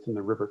water that's in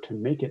the river to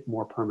make it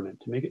more permanent,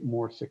 to make it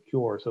more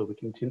secure, so we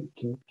can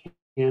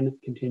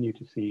continue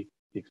to see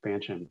the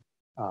expansion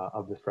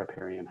of this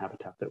riparian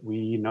habitat that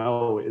we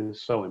know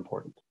is so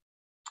important.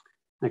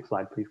 Next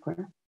slide, please,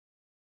 Claire.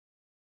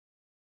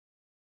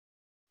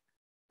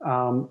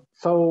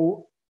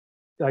 So,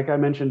 like I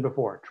mentioned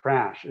before,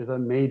 trash is a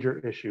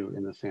major issue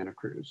in the Santa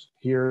Cruz.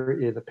 Here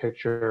is a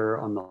picture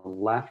on the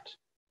left.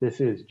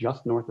 This is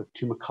just north of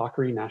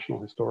Tumacacori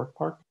National Historic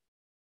Park.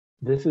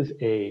 This is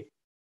a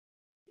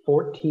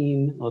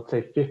 14, let's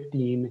say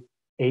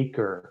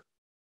 15-acre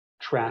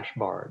trash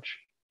barge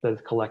that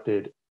is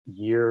collected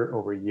year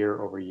over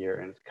year over year,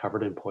 and it's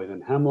covered in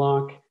poison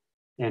hemlock,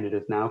 and it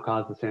has now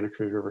caused the Santa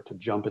Cruz River to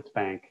jump its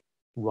bank,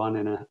 run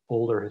in an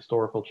older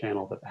historical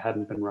channel that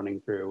hadn't been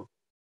running through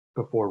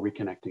before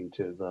reconnecting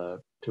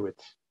to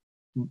its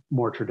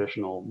more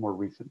traditional, more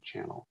recent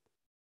channel.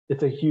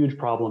 It's a huge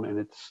problem, and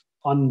it's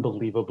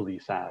unbelievably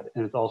sad,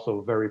 and it's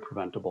also very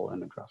preventable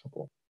and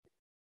addressable.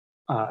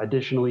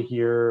 Additionally,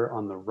 here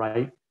on the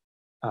right,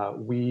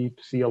 we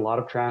see a lot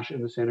of trash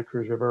in the Santa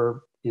Cruz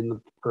River in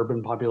the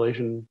urban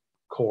population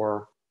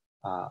core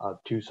of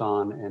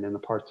Tucson and in the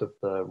parts of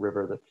the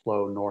river that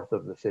flow north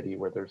of the city,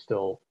 where there's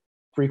still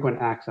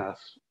frequent access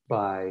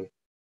by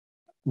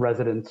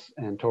residents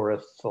and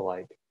tourists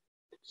alike.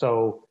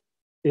 So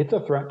it's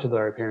a threat to the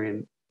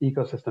riparian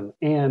ecosystem,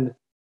 and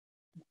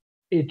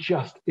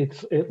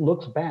it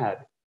looks bad.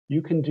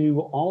 You can do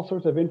all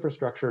sorts of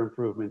infrastructure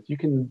improvements. You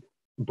can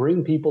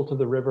bring people to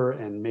the river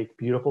and make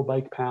beautiful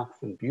bike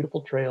paths and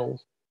beautiful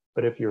trails.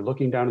 But if you're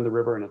looking down in the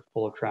river and it's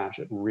full of trash,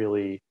 it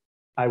really,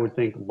 I would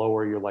think,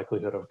 lower your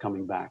likelihood of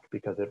coming back,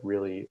 because it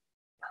really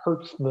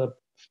hurts the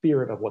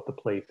spirit of what the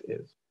place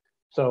is.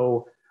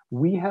 So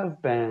we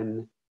have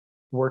been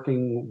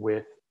working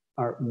with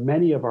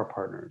many of our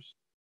partners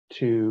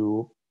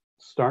to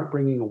start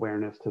bringing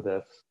awareness to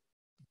this,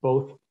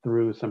 both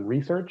through some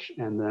research,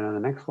 and then on the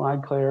next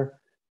slide, Claire,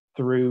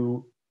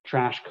 through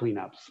trash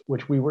cleanups,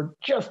 which we were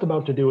just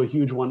about to do a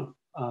huge one,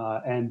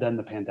 and then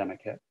the pandemic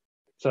hit.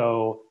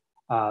 So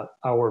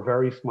our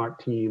very smart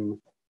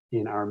team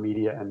in our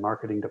media and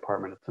marketing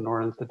department at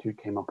Sonoran Institute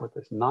came up with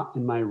this Not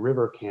in My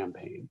River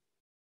campaign.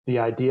 The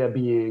idea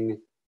being,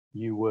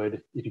 you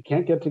would, if you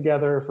can't get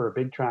together for a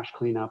big trash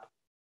cleanup,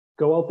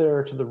 go out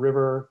there to the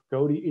river,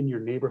 go to in your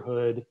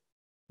neighborhood,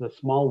 the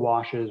small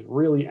washes,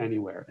 really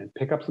anywhere, and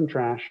pick up some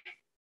trash,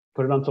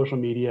 put it on social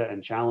media,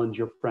 and challenge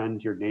your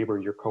friend, your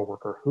neighbor, your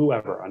coworker,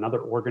 whoever,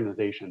 another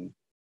organization,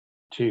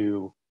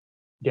 to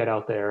get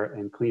out there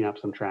and clean up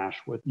some trash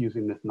with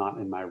using this Not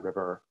in My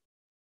River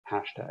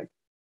hashtag.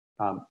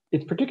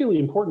 It's particularly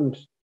important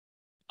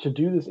to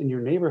do this in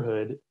your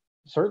neighborhood,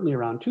 certainly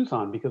around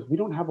Tucson, because we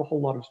don't have a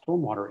whole lot of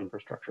stormwater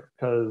infrastructure,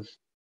 because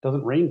it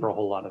doesn't rain for a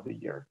whole lot of the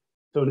year.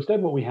 So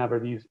instead, what we have are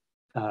these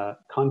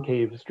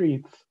concave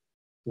streets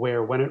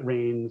where when it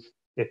rains,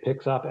 it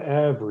picks up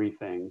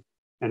everything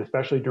And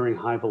especially during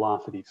high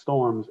velocity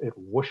storms, it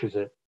whooshes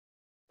it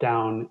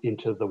down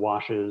into the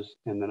washes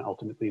and then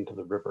ultimately into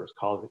the rivers,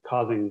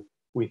 causing,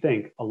 we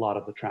think, a lot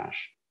of the trash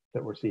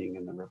that we're seeing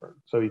in the river.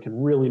 So you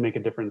can really make a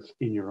difference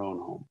in your own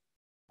home.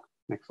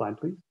 Next slide,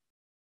 please.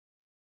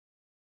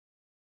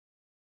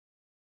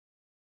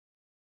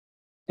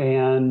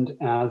 And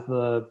as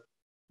the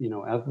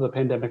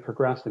pandemic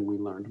progressed and we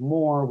learned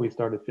more, we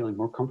started feeling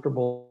more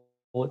comfortable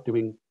at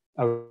doing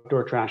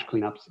outdoor trash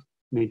cleanups,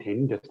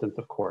 maintaining distance,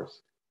 of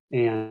course.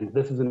 And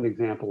this is an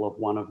example of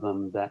one of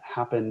them that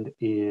happened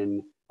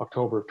in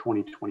October of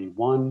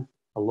 2021.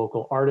 A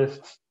local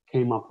artist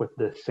came up with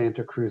this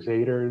Santa Cruz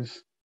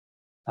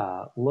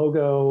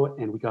logo,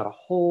 and we got a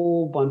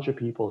whole bunch of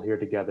people here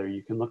together.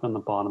 You can look on the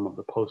bottom of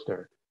the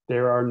poster.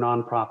 There are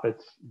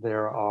nonprofits,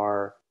 there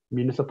are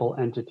municipal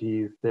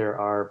entities, there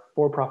are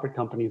for-profit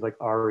companies like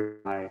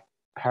REI.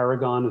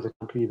 Paragon is a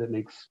company that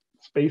makes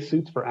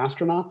spacesuits for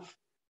astronauts.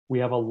 We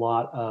have a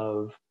lot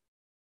of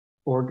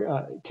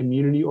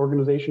community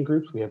organization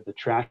groups. We have the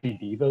Trashy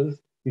Divas.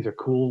 These are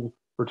cool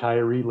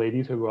retiree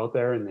ladies who go out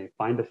there and they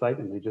find a site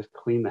and they just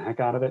clean the heck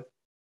out of it.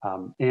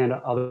 And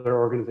other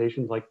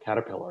organizations like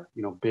Caterpillar,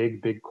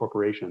 big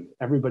corporations.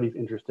 Everybody's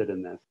interested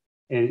in this.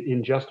 And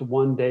in just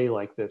one day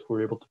like this,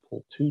 we're able to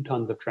pull 2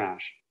 tons of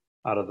trash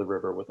out of the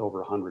river with over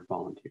 100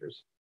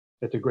 volunteers.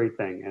 It's a great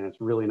thing, and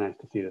it's really nice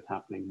to see this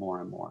happening more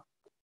and more.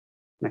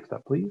 Next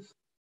up, please.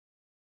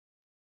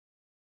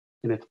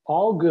 And it's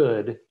all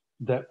good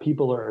that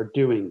people are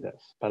doing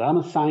this, but I'm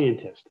a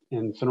scientist,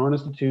 and Sonoran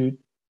Institute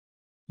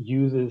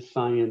uses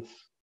science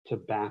to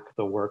back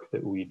the work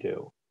that we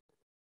do.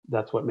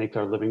 That's what makes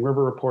our Living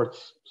River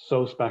reports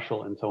so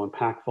special and so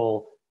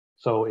impactful.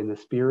 So in the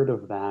spirit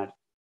of that,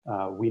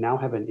 we now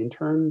have an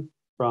intern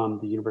from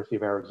the University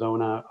of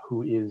Arizona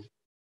who is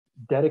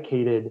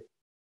dedicated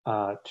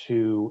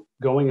to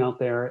going out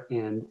there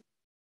and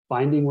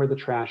finding where the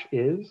trash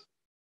is.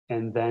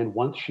 And then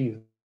once she's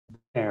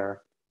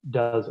there,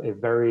 does a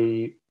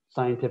very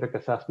scientific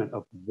assessment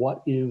of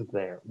what is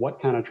there, what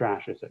kind of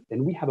trash is it.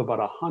 And we have about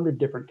 100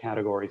 different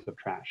categories of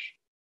trash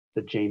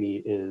that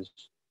Jamie is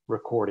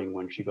recording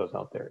when she goes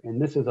out there.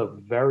 And this is a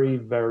very,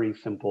 very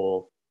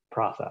simple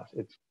process.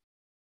 It's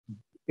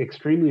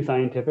extremely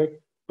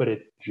scientific, but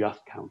it's just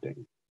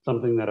counting,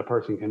 something that a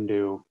person can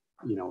do,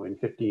 in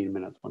 15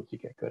 minutes once you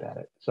get good at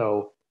it.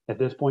 So at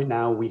this point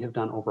now, we have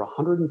done over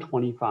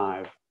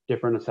 125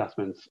 different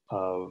assessments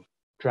of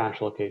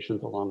trash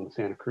locations along the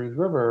Santa Cruz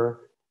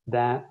River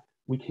that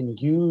we can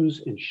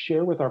use and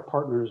share with our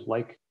partners,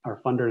 like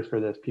our funders for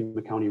this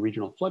Pima County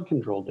Regional Flood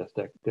Control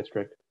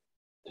District,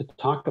 to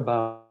talk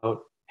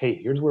about, hey,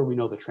 here's where we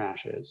know the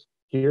trash is.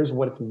 Here's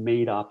what it's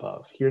made up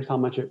of. Here's how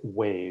much it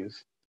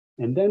weighs.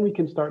 And then we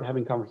can start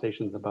having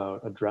conversations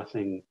about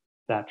addressing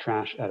that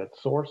trash at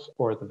its source,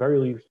 or at the very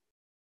least,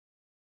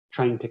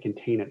 trying to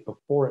contain it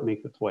before it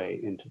makes its way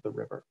into the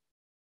river.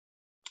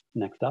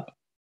 Next up.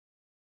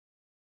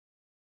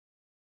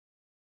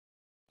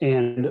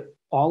 And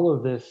all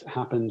of this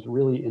happens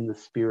really in the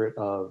spirit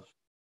of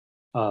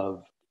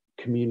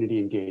community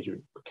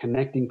engagement,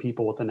 connecting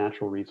people with the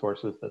natural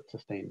resources that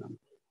sustain them.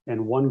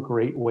 And one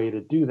great way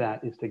to do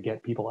that is to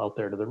get people out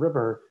there to the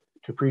river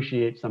to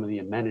appreciate some of the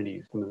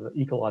amenities, some of the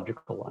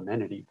ecological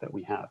amenities that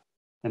we have.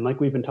 And like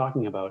we've been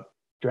talking about,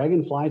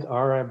 dragonflies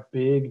are a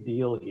big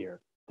deal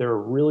here. They're a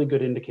really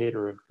good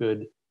indicator of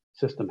good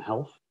system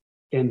health,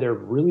 and they're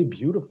really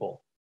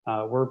beautiful.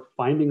 We're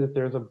finding that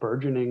there's a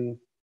burgeoning,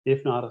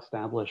 if not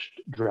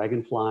established,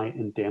 dragonfly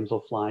and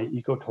damselfly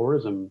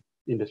ecotourism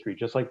industry.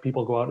 Just like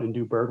people go out and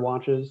do bird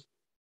watches,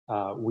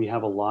 we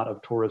have a lot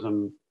of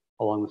tourism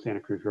along the Santa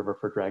Cruz River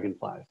for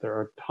dragonflies. There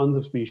are tons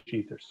of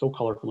species. They're so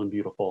colorful and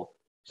beautiful.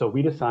 So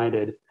we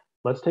decided,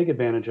 let's take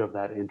advantage of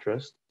that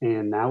interest.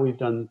 And now we've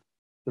done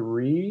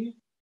 3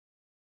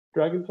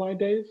 dragonfly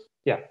days.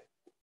 Yeah.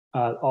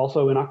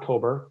 Also in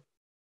October.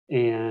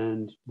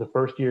 And the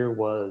first year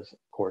was,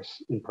 of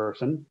course, in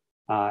person.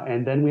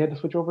 And then we had to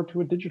switch over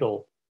to a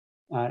digital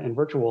and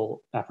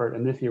virtual effort.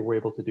 And this year we're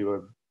able to do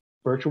a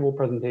virtual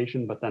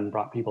presentation, but then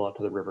brought people out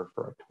to the river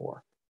for a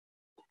tour.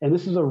 And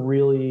this is a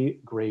really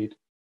great,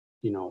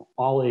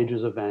 all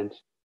ages event.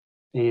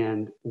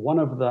 And one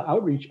of the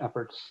outreach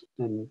efforts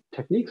and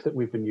techniques that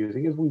we've been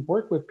using is we've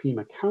worked with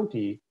Pima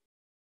County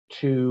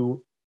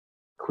to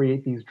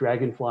create these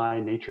dragonfly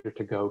nature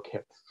to go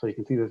kits. So you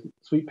can see this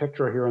sweet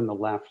picture here on the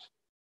left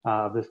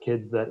of this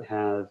kid that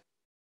has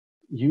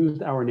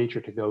used our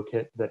nature to go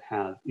kit that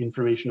has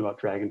information about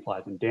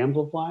dragonflies and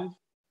damselflies.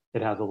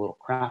 It has a little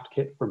craft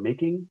kit for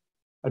making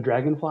a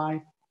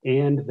dragonfly,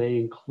 and they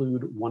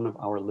include one of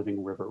our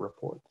Living River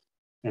reports.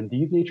 And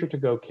these nature to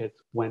go kits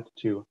went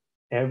to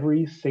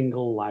every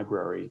single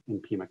library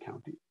in Pima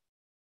County.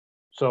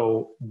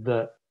 So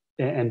they're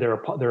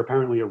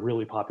apparently a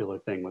really popular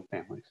thing with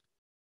families.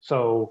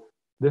 So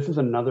this is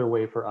another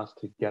way for us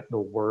to get the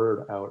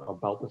word out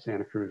about the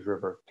Santa Cruz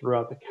River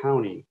throughout the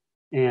county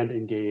and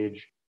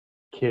engage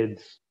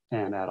kids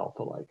and adults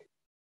alike.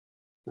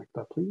 Next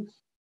up, please.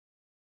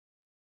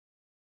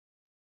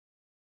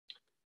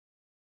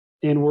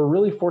 And we're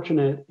really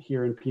fortunate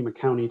here in Pima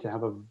County to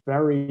have a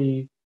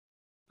very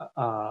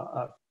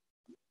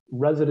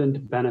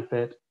resident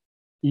benefit,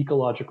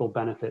 ecological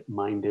benefit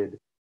minded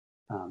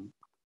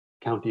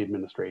county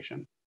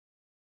administration.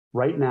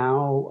 Right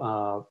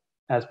now,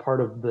 as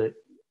part of the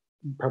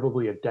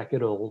probably a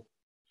decadal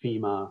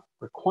FEMA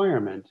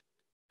requirement,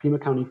 Pima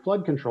County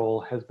Flood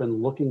Control has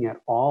been looking at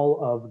all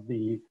of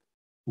the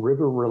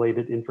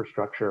river-related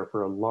infrastructure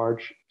for a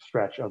large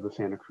stretch of the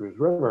Santa Cruz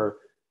River.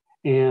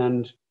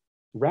 And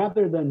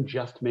rather than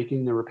just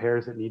making the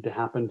repairs that need to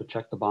happen to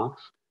check the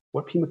box,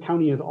 what Pima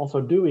County is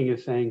also doing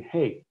is saying,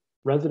 hey,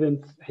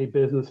 residents, hey,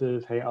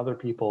 businesses, hey, other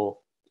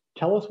people,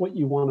 tell us what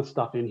you want to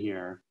stuff in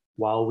here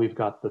while we've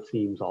got the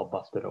seams all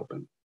busted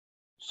open.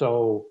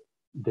 So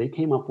they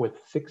came up with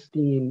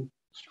 16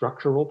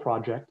 structural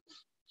projects.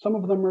 Some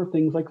of them are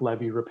things like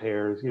levee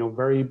repairs,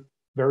 very,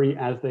 very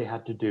as they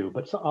had to do.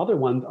 But some other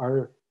ones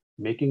are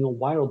making a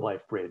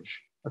wildlife bridge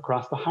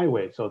across the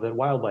highway so that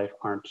wildlife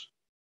aren't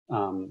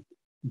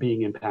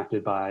being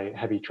impacted by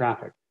heavy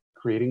traffic,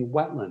 creating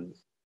wetlands,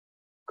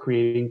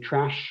 creating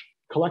trash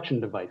collection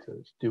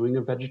devices, doing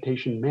a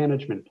vegetation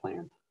management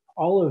plan.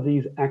 All of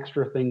these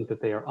extra things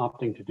that they are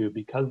opting to do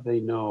because they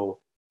know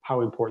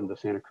how important the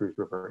Santa Cruz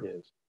River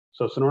is.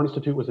 So Sonoran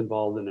Institute was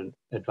involved in an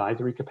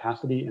advisory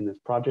capacity in this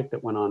project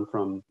that went on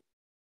from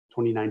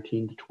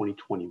 2019 to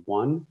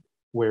 2021,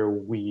 where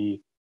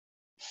we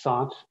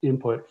sought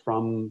input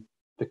from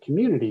the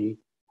community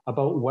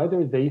about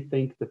whether they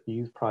think that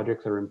these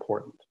projects are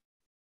important.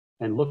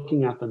 And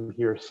looking at them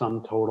here,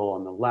 sum total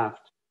on the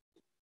left,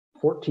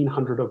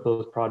 1,400 of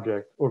those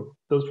projects, or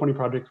those 20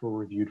 projects were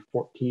reviewed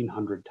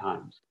 1,400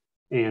 times.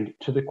 And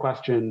to the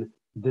question,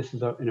 this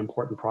is an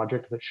important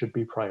project that should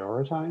be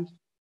prioritized,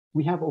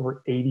 we have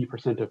over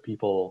 80% of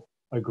people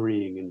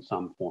agreeing in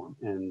some form.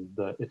 And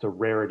it's a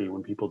rarity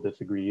when people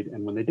disagreed.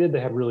 And when they did, they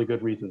had really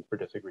good reasons for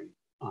disagreeing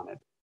on it,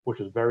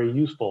 which is very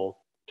useful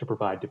to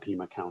provide to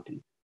Pima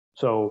County.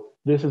 So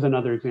this is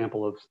another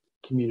example of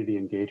community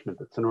engagement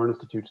that Sonoran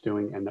Institute's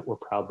doing and that we're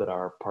proud that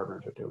our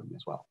partners are doing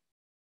as well.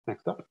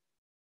 Next up.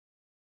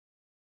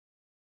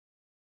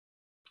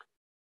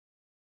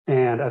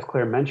 And as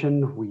Claire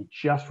mentioned, we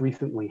just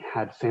recently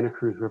had Santa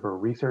Cruz River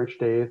Research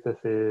Days. This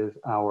is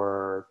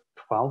our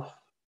 12th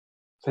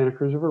Santa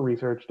Cruz River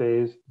Research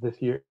Days.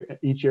 This year,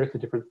 each year it's a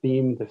different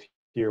theme. This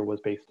year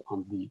was based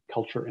on the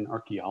culture and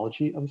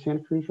archaeology of the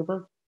Santa Cruz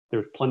River.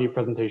 There's plenty of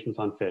presentations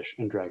on fish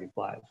and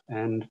dragonflies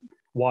and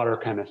water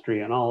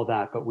chemistry and all of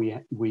that, but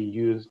we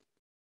used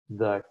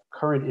the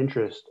current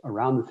interest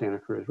around the Santa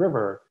Cruz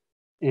River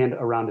and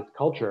around its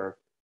culture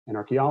and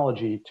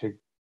archaeology to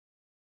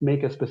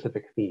make a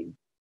specific theme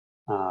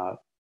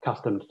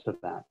customed to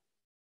that.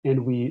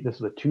 And this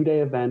is a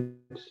 2-day event,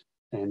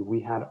 and we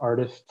had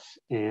artists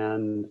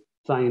and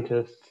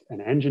scientists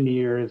and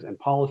engineers and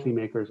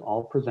policymakers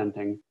all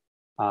presenting.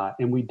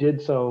 And we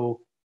did so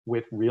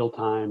with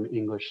real-time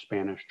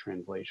English-Spanish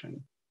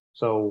translation.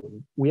 So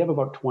we have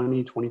about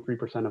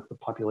 23% of the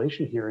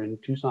population here in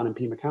Tucson and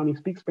Pima County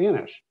speak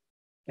Spanish.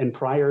 And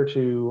prior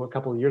to a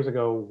couple of years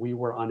ago, we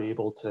were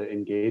unable to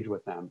engage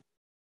with them.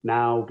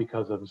 Now,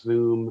 because of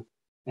Zoom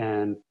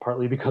and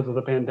partly because of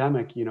the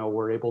pandemic,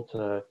 we're able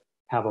to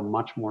have a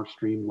much more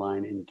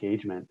streamlined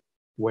engagement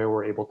where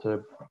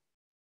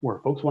where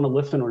folks want to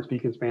listen or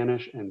speak in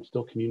Spanish and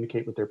still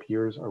communicate with their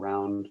peers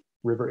around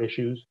river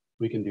issues.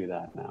 We can do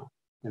that now,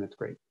 and it's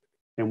great.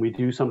 And we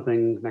do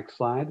something, next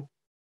slide,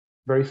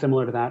 very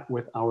similar to that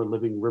with our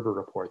Living River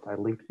reports. I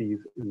linked these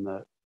in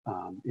the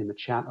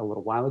chat a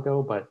little while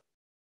ago, but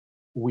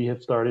we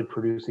have started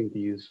producing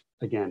these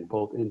again,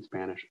 both in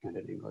Spanish and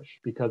in English,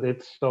 because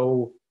it's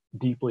so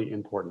deeply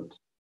important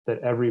that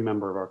every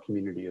member of our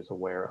community is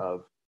aware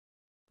of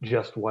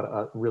just what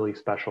a really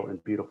special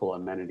and beautiful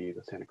amenity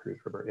the Santa Cruz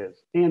River is,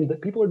 and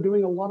that people are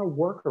doing a lot of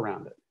work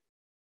around it.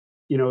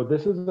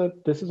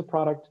 This is a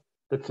product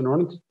that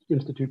Sonoran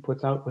Institute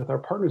puts out with our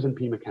partners in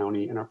Pima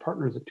County and our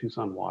partners at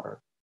Tucson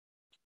Water.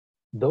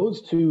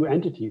 Those two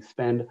entities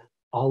spend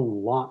a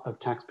lot of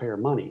taxpayer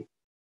money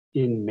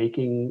in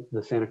making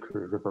the Santa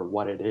Cruz River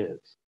what it is.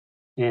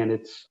 And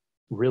it's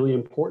really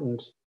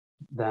important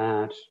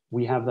that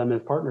we have them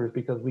as partners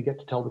because we get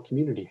to tell the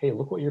community, hey,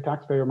 look what your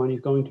taxpayer money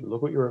is going to,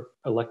 look what your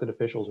elected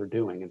officials are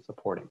doing and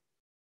supporting.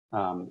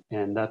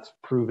 And that's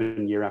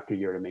proven year after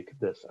year to make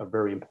this a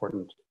very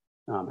important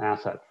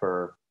asset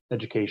for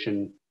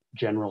education,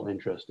 general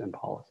interest, and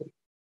policy.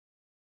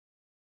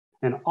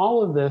 And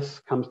all of this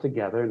comes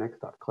together,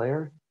 next up,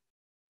 Claire,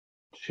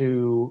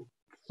 to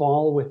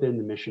fall within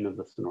the mission of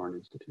the Sonoran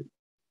Institute.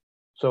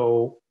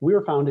 So we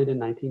were founded in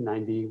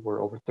 1990,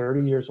 we're over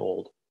 30 years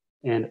old,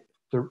 and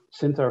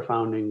since our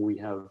founding, we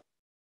have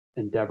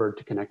endeavored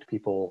to connect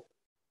people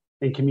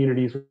in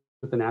communities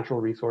with the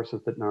natural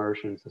resources that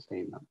nourish and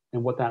sustain them.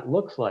 And what that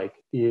looks like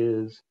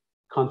is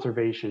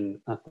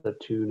conservation at the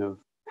tune of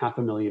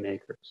 500,000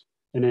 acres,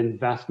 an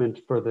investment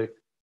for the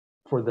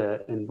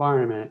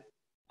environment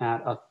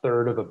at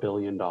 $1/3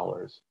 billion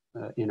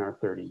in our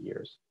 30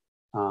 years.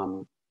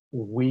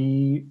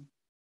 We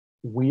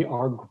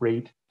are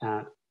great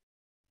at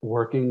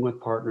working with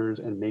partners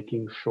and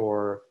making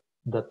sure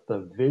that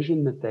the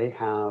vision that they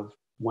have,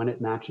 when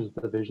it matches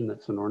the vision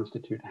that Sonoran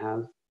Institute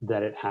has,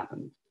 that it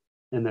happens,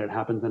 and that it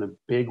happens in a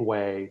big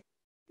way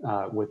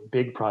with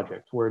big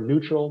projects. We're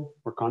neutral,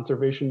 we're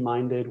conservation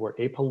minded, we're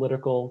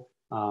apolitical,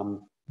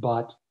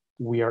 but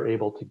we are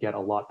able to get a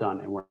lot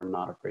done, and we're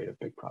not afraid of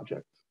big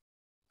projects.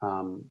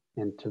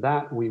 And to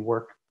that, we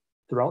work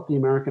throughout the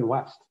American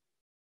West.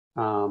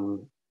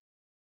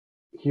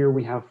 Here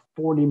we have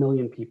 40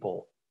 million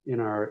people in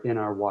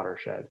our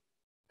watershed,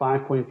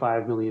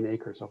 5.5 million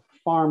acres of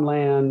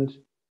farmland.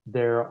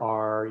 There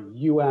are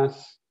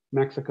US,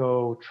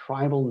 Mexico,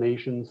 tribal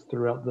nations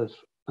throughout this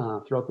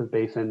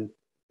basin,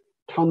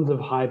 tons of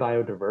high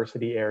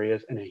biodiversity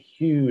areas, and a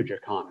huge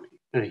economy,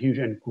 and a huge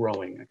and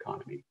growing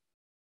economy.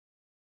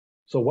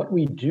 So what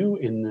we do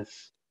in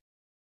this,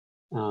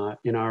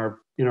 in our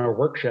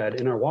workshed,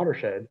 in our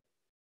watershed,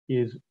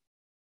 is,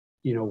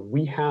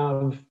 we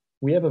have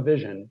a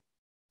vision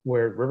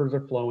where rivers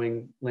are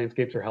flowing,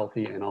 landscapes are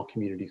healthy, and all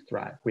communities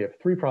thrive. We have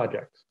three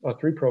programs,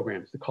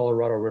 the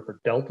Colorado River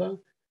Delta.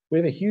 We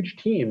have a huge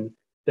team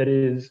that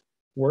is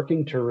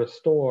working to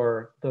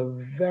restore the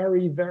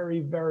very,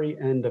 very, very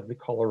end of the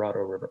Colorado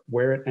River,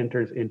 where it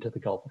enters into the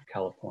Gulf of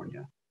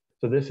California.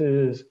 So this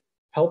is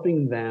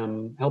helping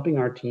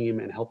our team,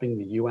 and helping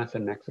the US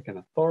and Mexican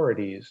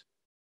authorities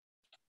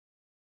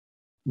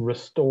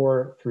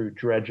restore through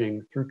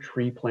dredging, through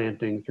tree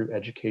planting, through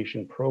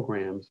education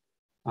programs,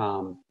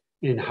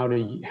 in how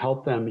to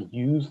help them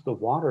use the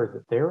water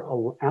that they're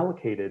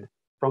allocated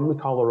from the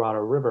Colorado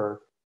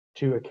River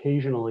to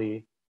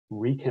occasionally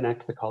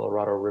reconnect the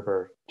Colorado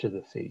River to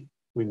the sea.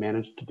 We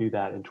managed to do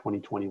that in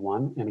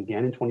 2021. And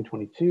again in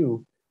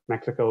 2022,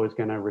 Mexico is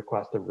going to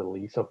request a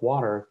release of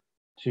water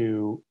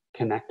to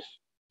connect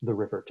the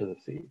river to the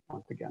sea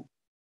once again.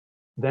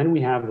 Then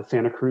we have the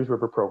Santa Cruz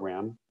River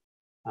program,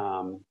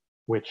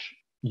 which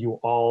you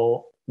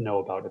all know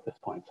about at this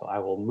point. So I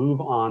will move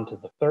on to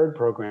the third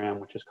program,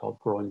 which is called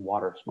Growing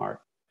Water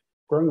Smart.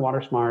 Growing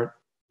Water Smart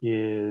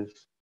is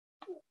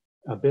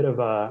a bit of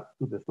a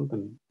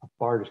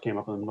bar just came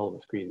up in the middle of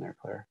the screen there,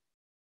 Claire.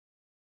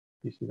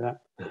 You see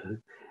that?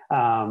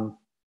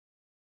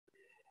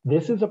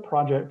 This is a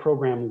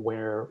program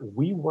where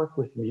we work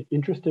with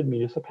interested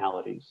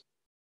municipalities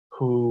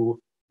who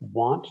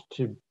want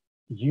to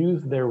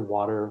use their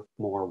water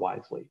more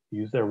wisely,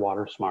 use their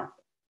water smart.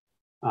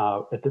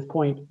 At this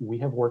point, we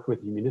have worked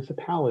with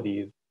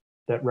municipalities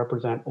that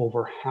represent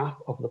over half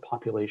of the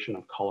population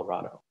of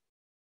Colorado.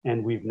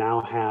 And we've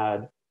now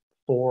had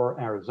 4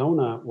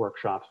 Arizona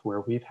workshops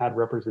where we've had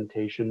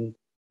representation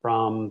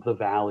from the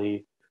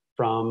Valley,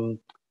 from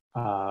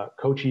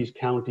Cochise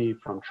County,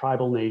 from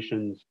tribal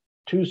nations,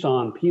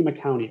 Tucson, Pima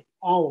County,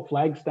 all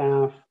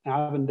Flagstaff,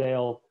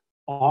 Avondale,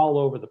 all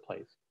over the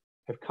place,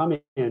 have come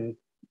in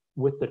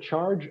with the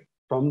charge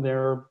from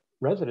their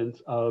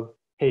residents of,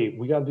 hey,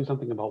 we got to do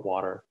something about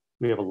water.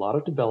 We have a lot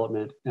of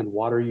development and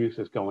water use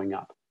is going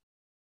up.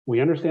 We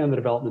understand the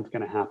development's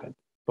going to happen,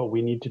 but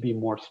we need to be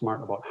more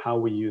smart about how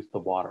we use the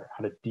water,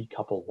 how to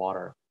decouple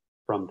water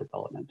from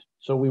development.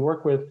 So we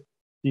work with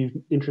these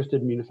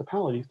interested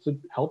municipalities to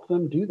help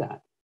them do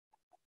that.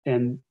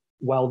 And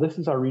while this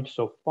is our reach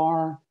so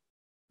far,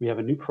 we have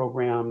a new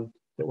program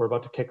that we're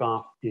about to kick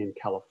off in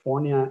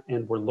California,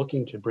 and we're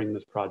looking to bring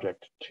this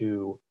project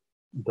to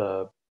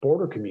the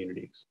border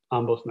communities,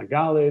 Ambos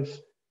Nogales,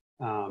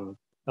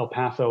 El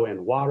Paso and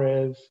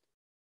Juarez,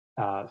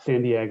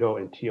 San Diego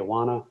and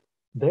Tijuana.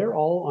 They're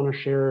all on a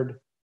shared,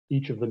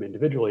 each of them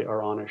individually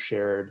are on a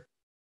shared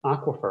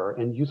aquifer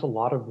and use a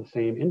lot of the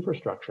same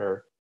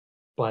infrastructure,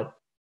 but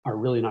are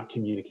really not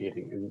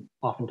communicating. And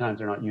oftentimes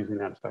they're not using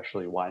that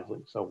especially wisely.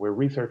 So we're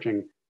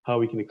researching how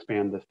we can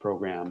expand this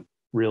program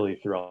really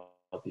throughout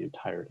the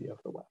entirety of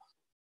the West.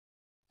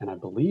 And I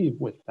believe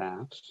with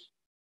that,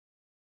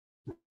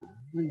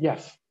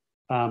 yes,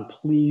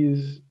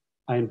 please,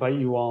 I invite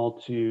you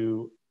all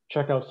to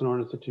check out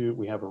Sonoran Institute.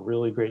 We have a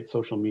really great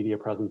social media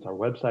presence. Our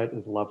website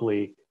is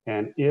lovely.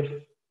 And if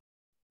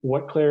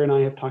what Claire and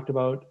I have talked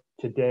about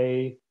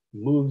today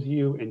moves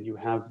you and you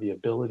have the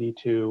ability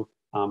to,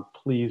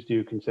 please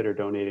do consider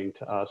donating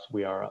to us.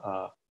 We are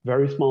a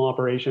very small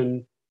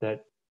operation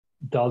that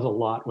does a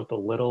lot with a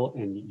little,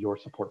 and your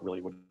support really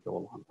would go a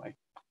long way.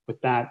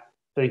 With that,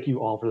 thank you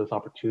all for this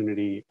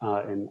opportunity.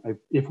 And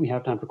if we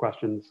have time for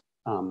questions,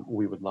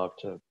 we would love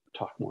to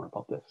talk more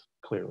about this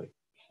clearly.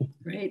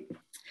 Great.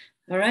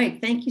 All right.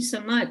 Thank you so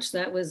much.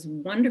 That was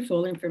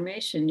wonderful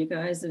information. You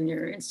guys and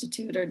your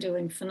institute are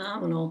doing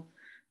phenomenal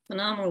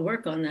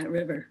work on that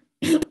river.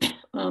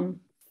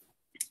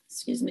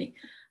 Excuse me.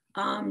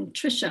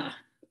 Trisha,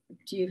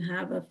 do you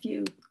have a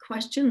few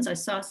questions? I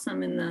saw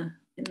some in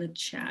the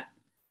chat.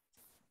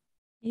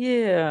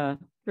 Yeah,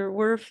 there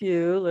were a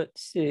few.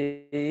 Let's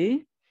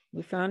see.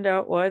 We found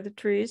out why the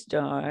trees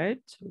died.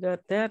 So we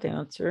got that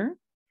answer.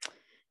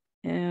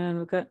 And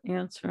we got an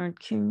answer on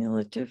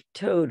cumulative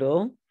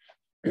total.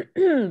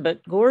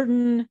 But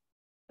Gordon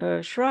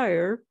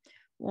Schreier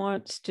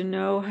wants to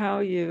know how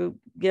you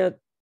get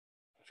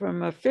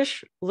from a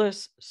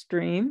fishless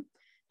stream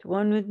to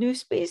one with new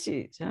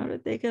species? How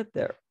did they get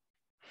there?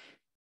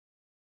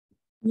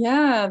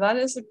 Yeah, that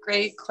is a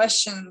great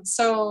question.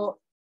 So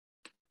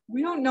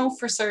we don't know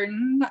for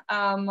certain.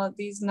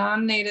 These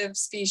non-native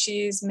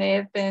species may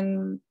have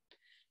been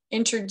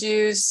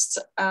introduced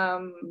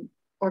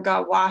or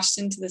got washed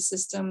into the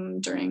system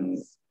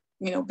during,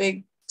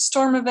 big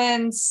storm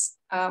events.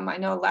 I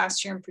know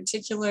last year in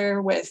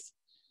particular with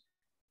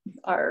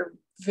our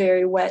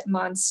very wet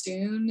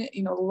monsoon,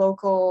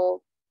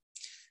 local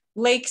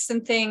lakes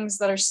and things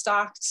that are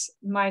stocked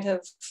might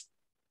have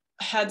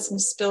had some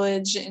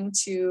spillage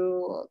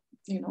into,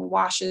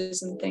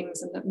 washes and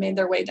things, and that made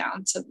their way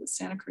down to the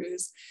Santa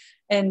Cruz.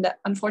 And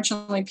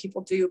unfortunately,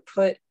 people do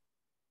put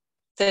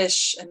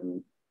fish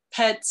and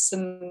pets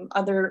and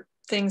other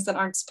things that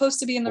aren't supposed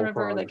to be in the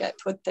river that get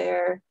put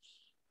there.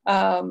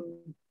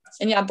 And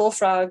yeah,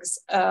 bullfrogs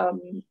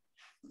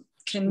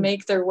can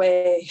make their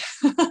way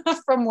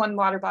from one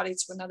water body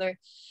to another.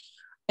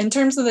 In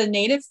terms of the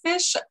native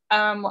fish,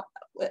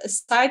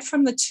 aside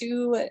from the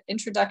 2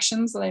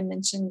 introductions that I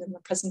mentioned in the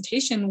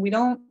presentation, we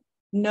don't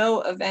know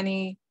of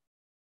any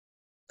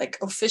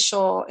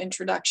official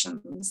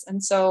introductions.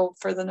 And so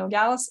for the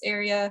Nogales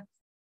area,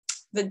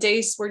 the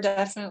dace were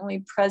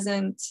definitely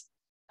present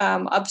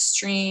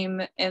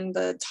upstream, and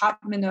the top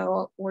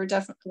minnow were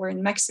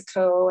in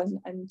Mexico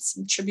and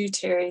some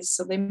tributaries.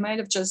 So they might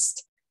have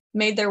just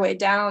made their way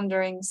down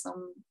during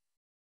some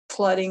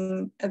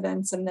flooding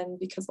events, and then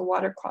because the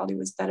water quality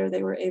was better,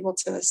 they were able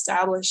to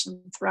establish and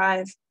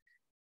thrive.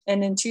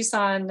 And in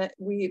Tucson,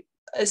 we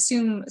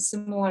assume a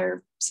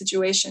similar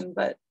situation,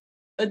 but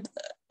it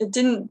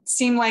didn't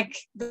seem like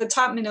the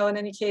top minnow in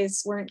any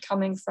case weren't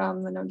coming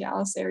from the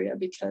Nogales area,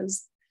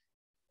 because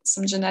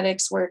some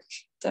genetics work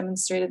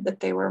demonstrated that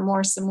they were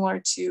more similar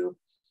to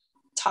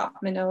top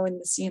minnow in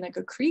the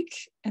Cienega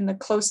Creek, and the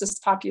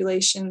closest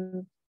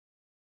population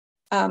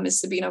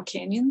is Sabino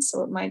Canyon.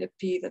 So it might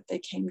be that they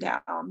came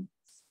down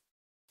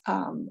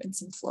in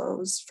some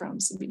flows from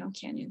Sabino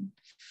Canyon,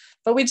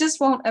 but we just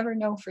won't ever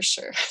know for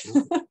sure.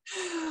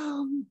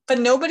 But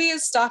nobody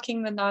is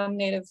stocking the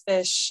non-native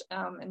fish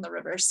in the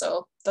river,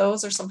 so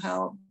those are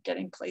somehow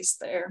getting placed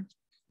there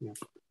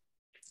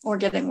or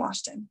getting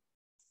washed in.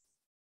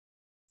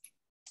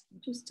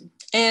 Interesting.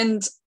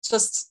 And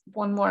just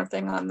one more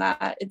thing on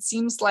that, it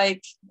seems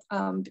like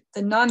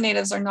the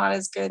non-natives are not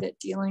as good at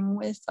dealing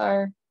with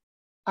our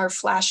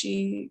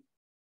flashy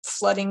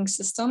flooding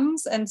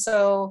systems, and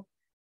so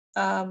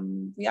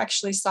we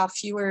actually saw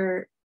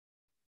fewer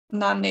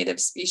non-native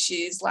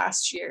species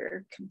last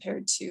year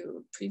compared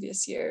to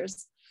previous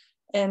years.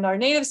 And our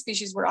native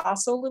species were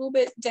also a little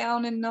bit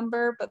down in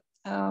number, but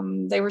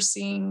they were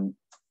seeing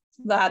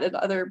that at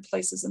other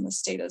places in the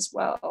state as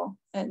well,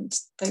 and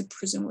they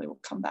presumably will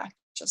come back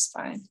just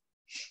fine.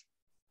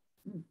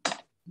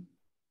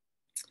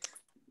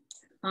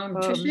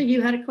 Tricia,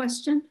 you had a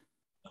question?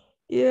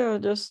 Yeah,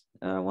 just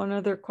one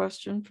other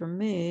question from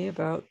me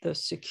about the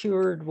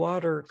secured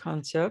water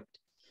concept.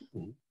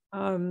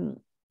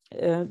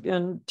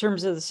 In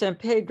terms of the San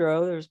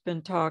Pedro, there's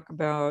been talk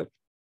about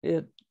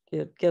it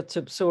gets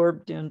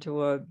absorbed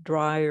into a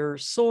drier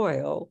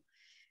soil.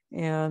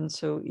 And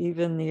so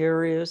even the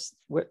areas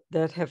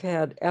that have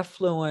had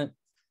effluent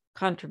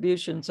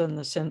contributions on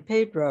the San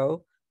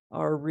Pedro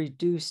are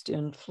reduced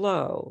in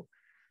flow.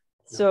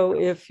 So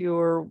if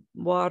your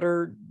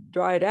water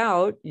dried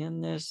out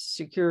in this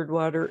secured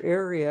water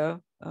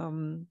area,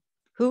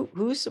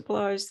 who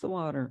supplies the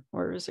water?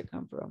 Where does it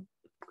come from?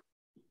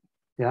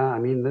 Yeah, I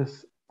mean,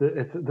 this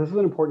is an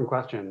important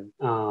question.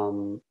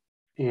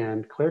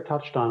 And Claire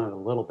touched on it a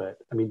little bit.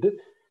 I mean,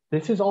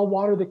 this is all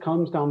water that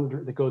goes down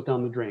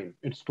the drain.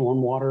 It's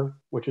storm water,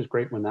 which is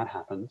great when that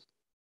happens.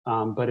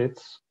 But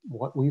it's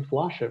what we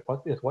flush it,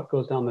 what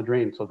goes down the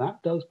drain. So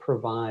that does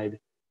provide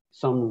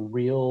some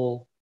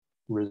real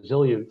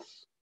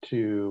resilience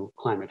to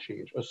climate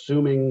change,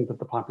 assuming that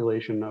the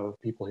population of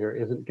people here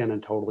isn't going to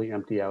totally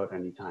empty out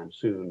anytime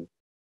soon.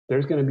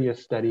 There's going to be a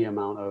steady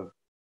amount of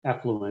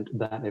effluent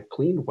that, if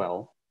cleaned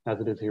well,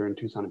 as it is here in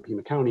Tucson and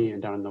Pima County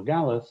and down in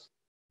Nogales,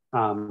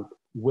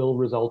 will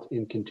result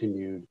in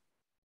continued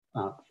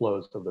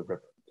flows of the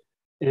river.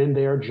 And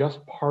they are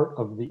just part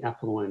of the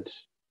effluent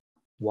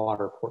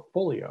water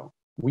portfolio.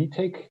 We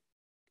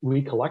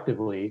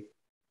collectively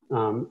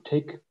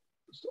take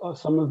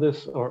some of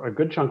this, or a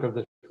good chunk of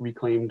this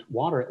reclaimed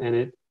water, and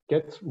it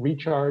gets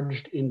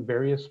recharged in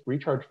various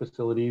recharge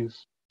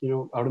facilities,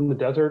 out in the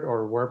desert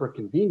or wherever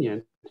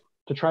convenient,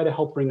 to try to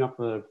help bring up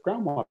the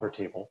groundwater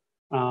table.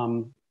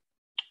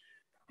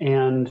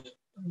 And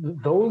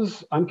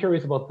those, I'm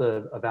curious about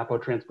the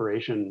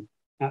evapotranspiration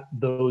at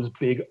those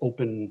big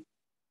open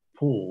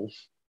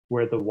pools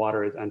where the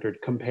water is entered,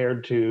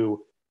 compared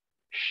to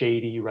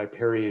shady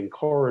riparian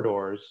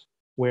corridors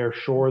where,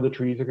 sure, the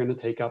trees are going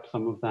to take up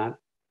some of that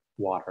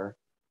water.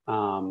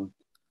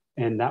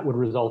 And that would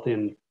result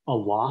in a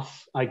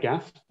loss, I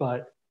guess,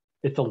 but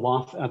it's a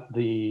loss to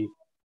the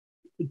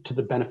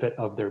benefit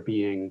of there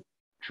being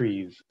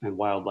trees and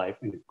wildlife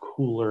and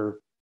cooler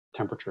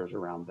temperatures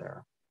around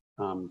there.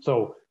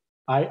 So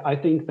I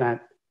think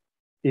that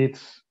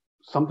it's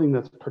something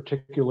that's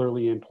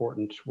particularly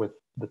important with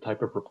the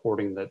type of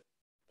reporting that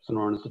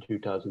Sonoran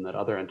Institute does and that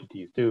other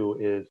entities do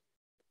is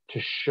to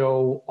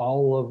show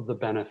all of the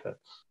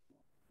benefits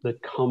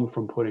that come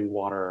from putting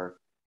water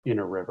in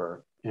a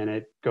river. And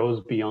it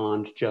goes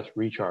beyond just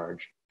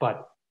recharge,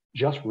 but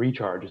just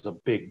recharge is a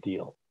big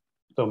deal.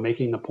 So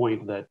making the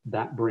point that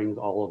that brings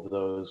all of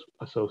those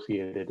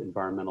associated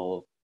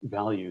environmental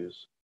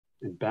values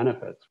and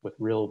benefits with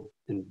real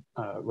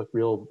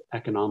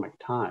economic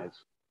ties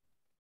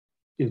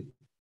is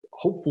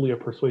hopefully a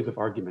persuasive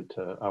argument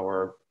to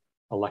our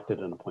elected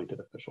and appointed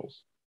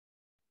officials.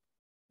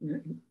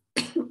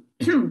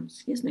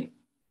 Excuse me.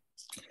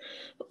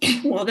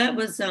 Well, that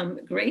was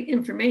great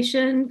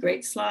information,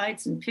 great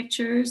slides and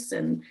pictures,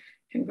 and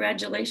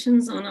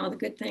congratulations on all the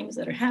good things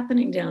that are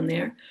happening down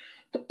there.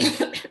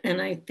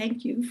 And I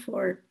thank you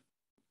for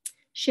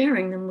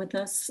sharing them with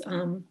us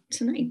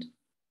tonight.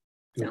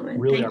 So,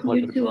 and really thank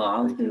you to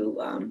all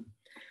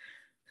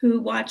who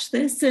watch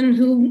this and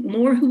who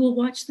will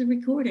watch the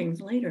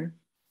recordings later.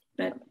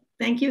 But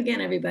thank you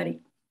again, everybody.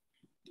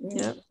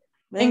 Yep.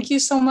 Thank you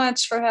so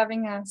much for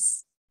having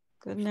us.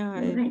 Good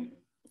night.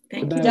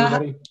 Thank you. Good night,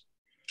 everybody.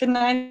 Good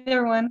night,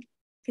 everyone.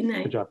 Good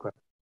night. Good job, Claire.